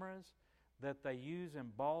cameras that they use in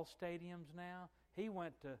ball stadiums now. He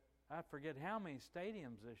went to, I forget how many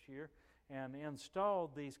stadiums this year, and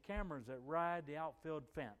installed these cameras that ride the outfield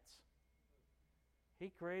fence.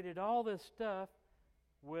 He created all this stuff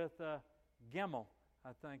with a gimbal, I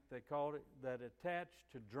think they called it, that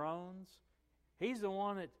attached to drones. He's the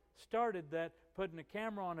one that started that, putting a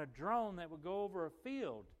camera on a drone that would go over a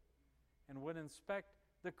field and would inspect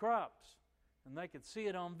the crops, and they could see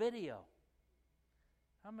it on video.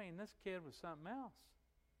 I mean, this kid was something else.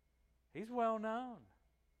 He's well known.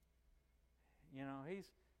 You know, he's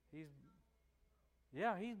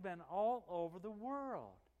been all over the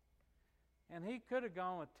world. And he could have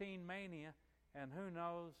gone with Teen Mania, and who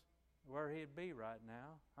knows where he'd be right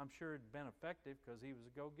now. I'm sure it'd been effective because he was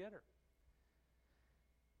a go-getter.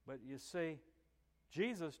 But you see,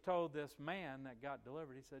 Jesus told this man that got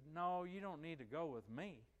delivered, he said, no, you don't need to go with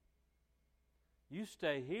me. You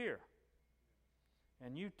stay here,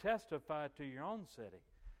 and you testify to your own city.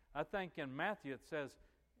 I think in Matthew it says,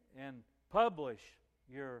 and publish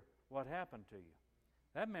what happened to you.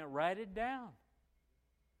 That meant write it down.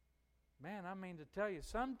 Man, I mean to tell you,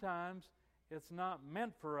 sometimes it's not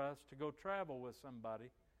meant for us to go travel with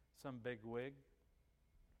somebody, some big wig.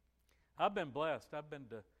 I've been blessed. I've been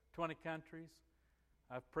to 20 countries.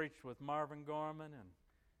 I've preached with Marvin Gorman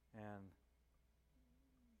and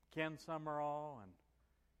Ken Summerall, and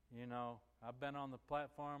you know, I've been on the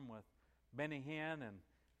platform with Benny Hinn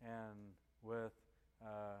and with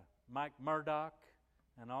Mike Murdoch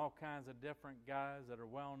and all kinds of different guys that are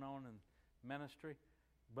well known in ministry.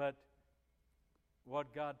 But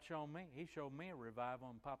what God showed me, He showed me a revival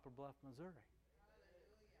in Poplar Bluff, Missouri.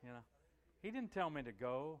 You know, He didn't tell me to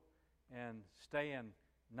go and stay in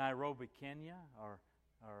Nairobi, Kenya, or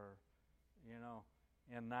you know,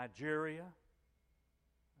 in Nigeria.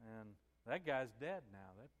 And that guy's dead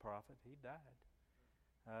now. That prophet, he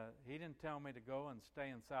died. He didn't tell me to go and stay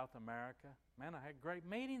in South America. Man, I had great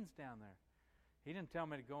meetings down there. He didn't tell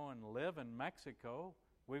me to go and live in Mexico.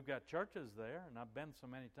 We've got churches there, and I've been so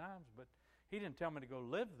many times, but He didn't tell me to go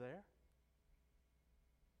live there.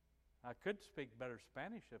 I could speak better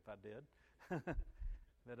Spanish if I did.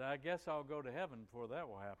 But I guess I'll go to heaven before that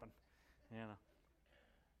will happen. You know,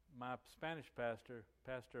 my Spanish pastor,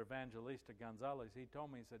 Pastor Evangelista Gonzalez, he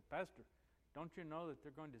told me, he said, Pastor, don't you know that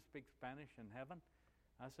they're going to speak Spanish in heaven?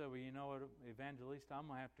 I said, well, you know what, Evangelista, I'm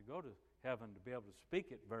going to have to go to heaven to be able to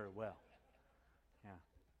speak it very well. Yeah.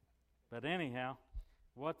 But anyhow,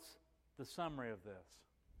 what's the summary of this?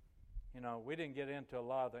 You know, we didn't get into a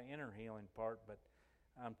lot of the inner healing part, but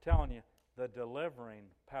I'm telling you, the delivering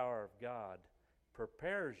power of God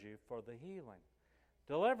prepares you for the healing.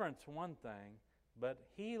 Deliverance one thing, but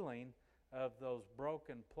healing of those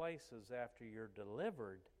broken places after you're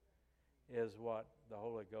delivered is what the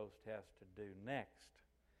Holy Ghost has to do next.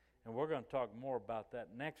 And we're going to talk more about that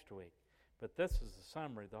next week. But this is the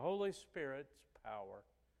summary. The Holy Spirit's power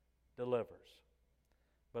delivers,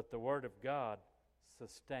 but the Word of God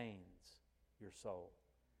sustains your soul.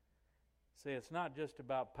 See, it's not just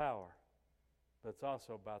about power, but it's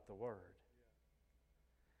also about the Word.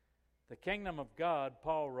 The kingdom of God,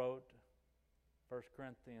 Paul wrote, 1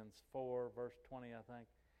 Corinthians 4, verse 20, I think,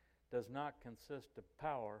 does not consist of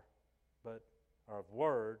power, or of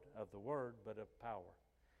the word, but of power.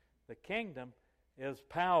 The kingdom is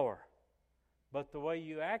power, but the way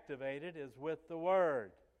you activate it is with the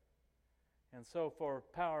Word. And so for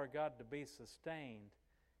power of God to be sustained,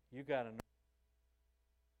 you got to know.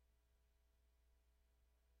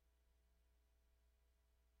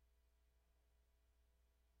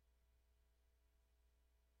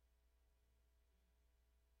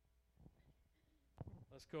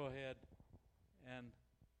 Let's go ahead, and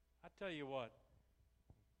I tell you what,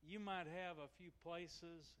 you might have a few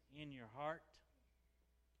places in your heart,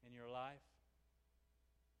 in your life.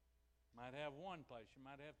 Might have one place, you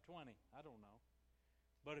might have 20, I don't know.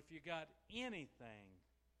 But if you got anything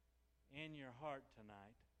in your heart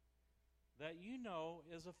tonight that you know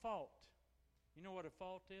is a fault, you know what a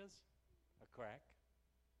fault is? A crack.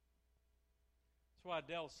 That's why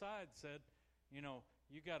Del Side said, you know,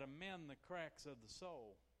 you got to mend the cracks of the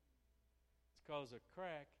soul. It's because a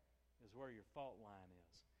crack is where your fault line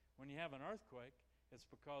is. When you have an earthquake, it's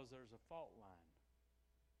because there's a fault line.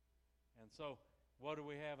 And so, what do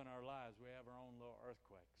we have in our lives? We have our own little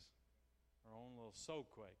earthquakes, our own little soul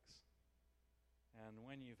quakes. And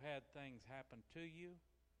when you've had things happen to you,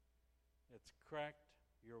 it's cracked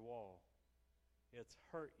your wall. It's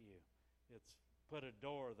hurt you. It's put a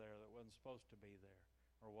door there that wasn't supposed to be there,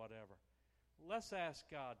 or whatever. Let's ask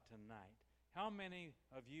God tonight, how many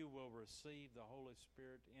of you will receive the Holy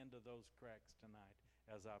Spirit into those cracks tonight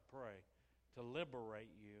as I pray to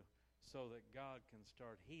liberate you so that God can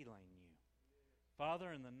start healing you?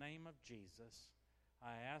 Father, in the name of Jesus,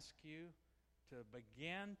 I ask you to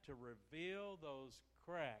begin to reveal those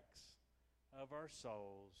cracks of our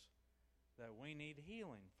souls that we need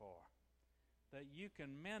healing for. That you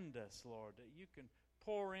can mend us, Lord, that you can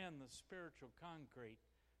pour in the spiritual concrete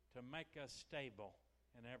to make us stable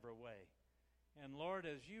in every way. And Lord,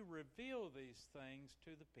 as you reveal these things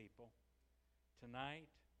to the people tonight,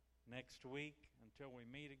 next week, until we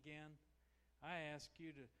meet again, I ask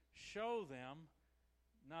you to show them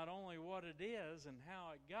not only what it is and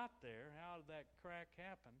how it got there, how that crack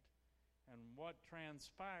happened, and what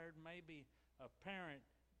transpired. Maybe a parent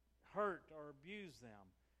hurt or abused them.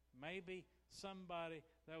 Maybe somebody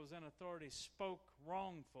that was in authority spoke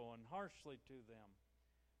wrongful and harshly to them.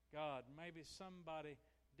 God, maybe somebody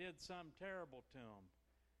did something terrible to them.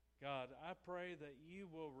 God, I pray that you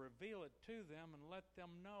will reveal it to them and let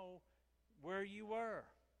them know where you were,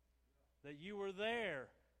 that you were there,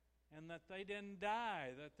 and that they didn't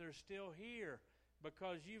die, that they're still here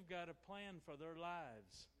because you've got a plan for their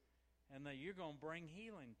lives, and that you're going to bring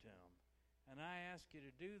healing to them. And I ask you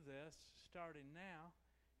to do this starting now,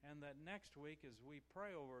 and that next week as we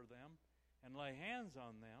pray over them and lay hands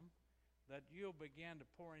on them, that you'll begin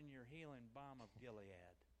to pour in your healing balm of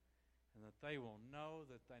Gilead, and that they will know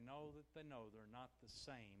that they know that they know they're not the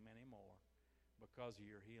same anymore because of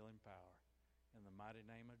your healing power. In the mighty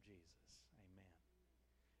name of Jesus, amen.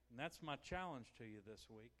 And that's my challenge to you this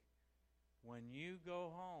week. When you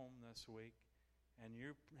go home this week and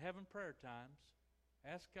you're having prayer times,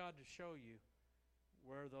 ask God to show you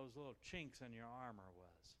where those little chinks in your armor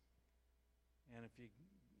was. And if you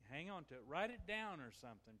hang on to it, write it down or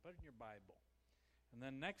something, put it in your Bible. And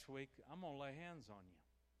then next week, I'm going to lay hands on you.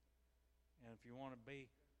 And if you want to be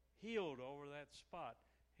healed over that spot,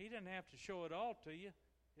 He didn't have to show it all to you.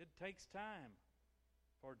 It takes time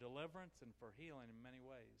for deliverance and for healing in many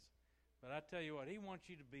ways. But I tell you what, He wants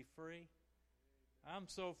you to be free. I'm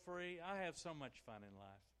so free. I have so much fun in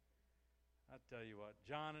life. I tell you what,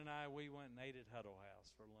 John and I, we went and ate at Huddle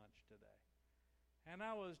House for lunch today. And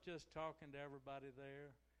I was just talking to everybody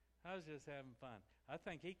there. I was just having fun. I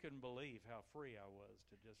think he couldn't believe how free I was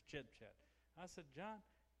to just chit-chat. I said, John,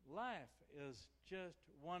 life is just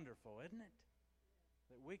wonderful, isn't it?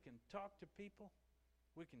 That we can talk to people.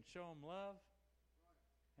 We can show them love.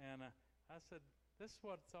 And I said, this is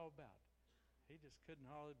what it's all about. He just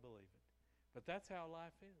couldn't hardly believe it. But that's how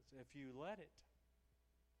life is. If you let it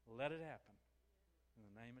happen. In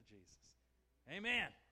the name of Jesus. Amen.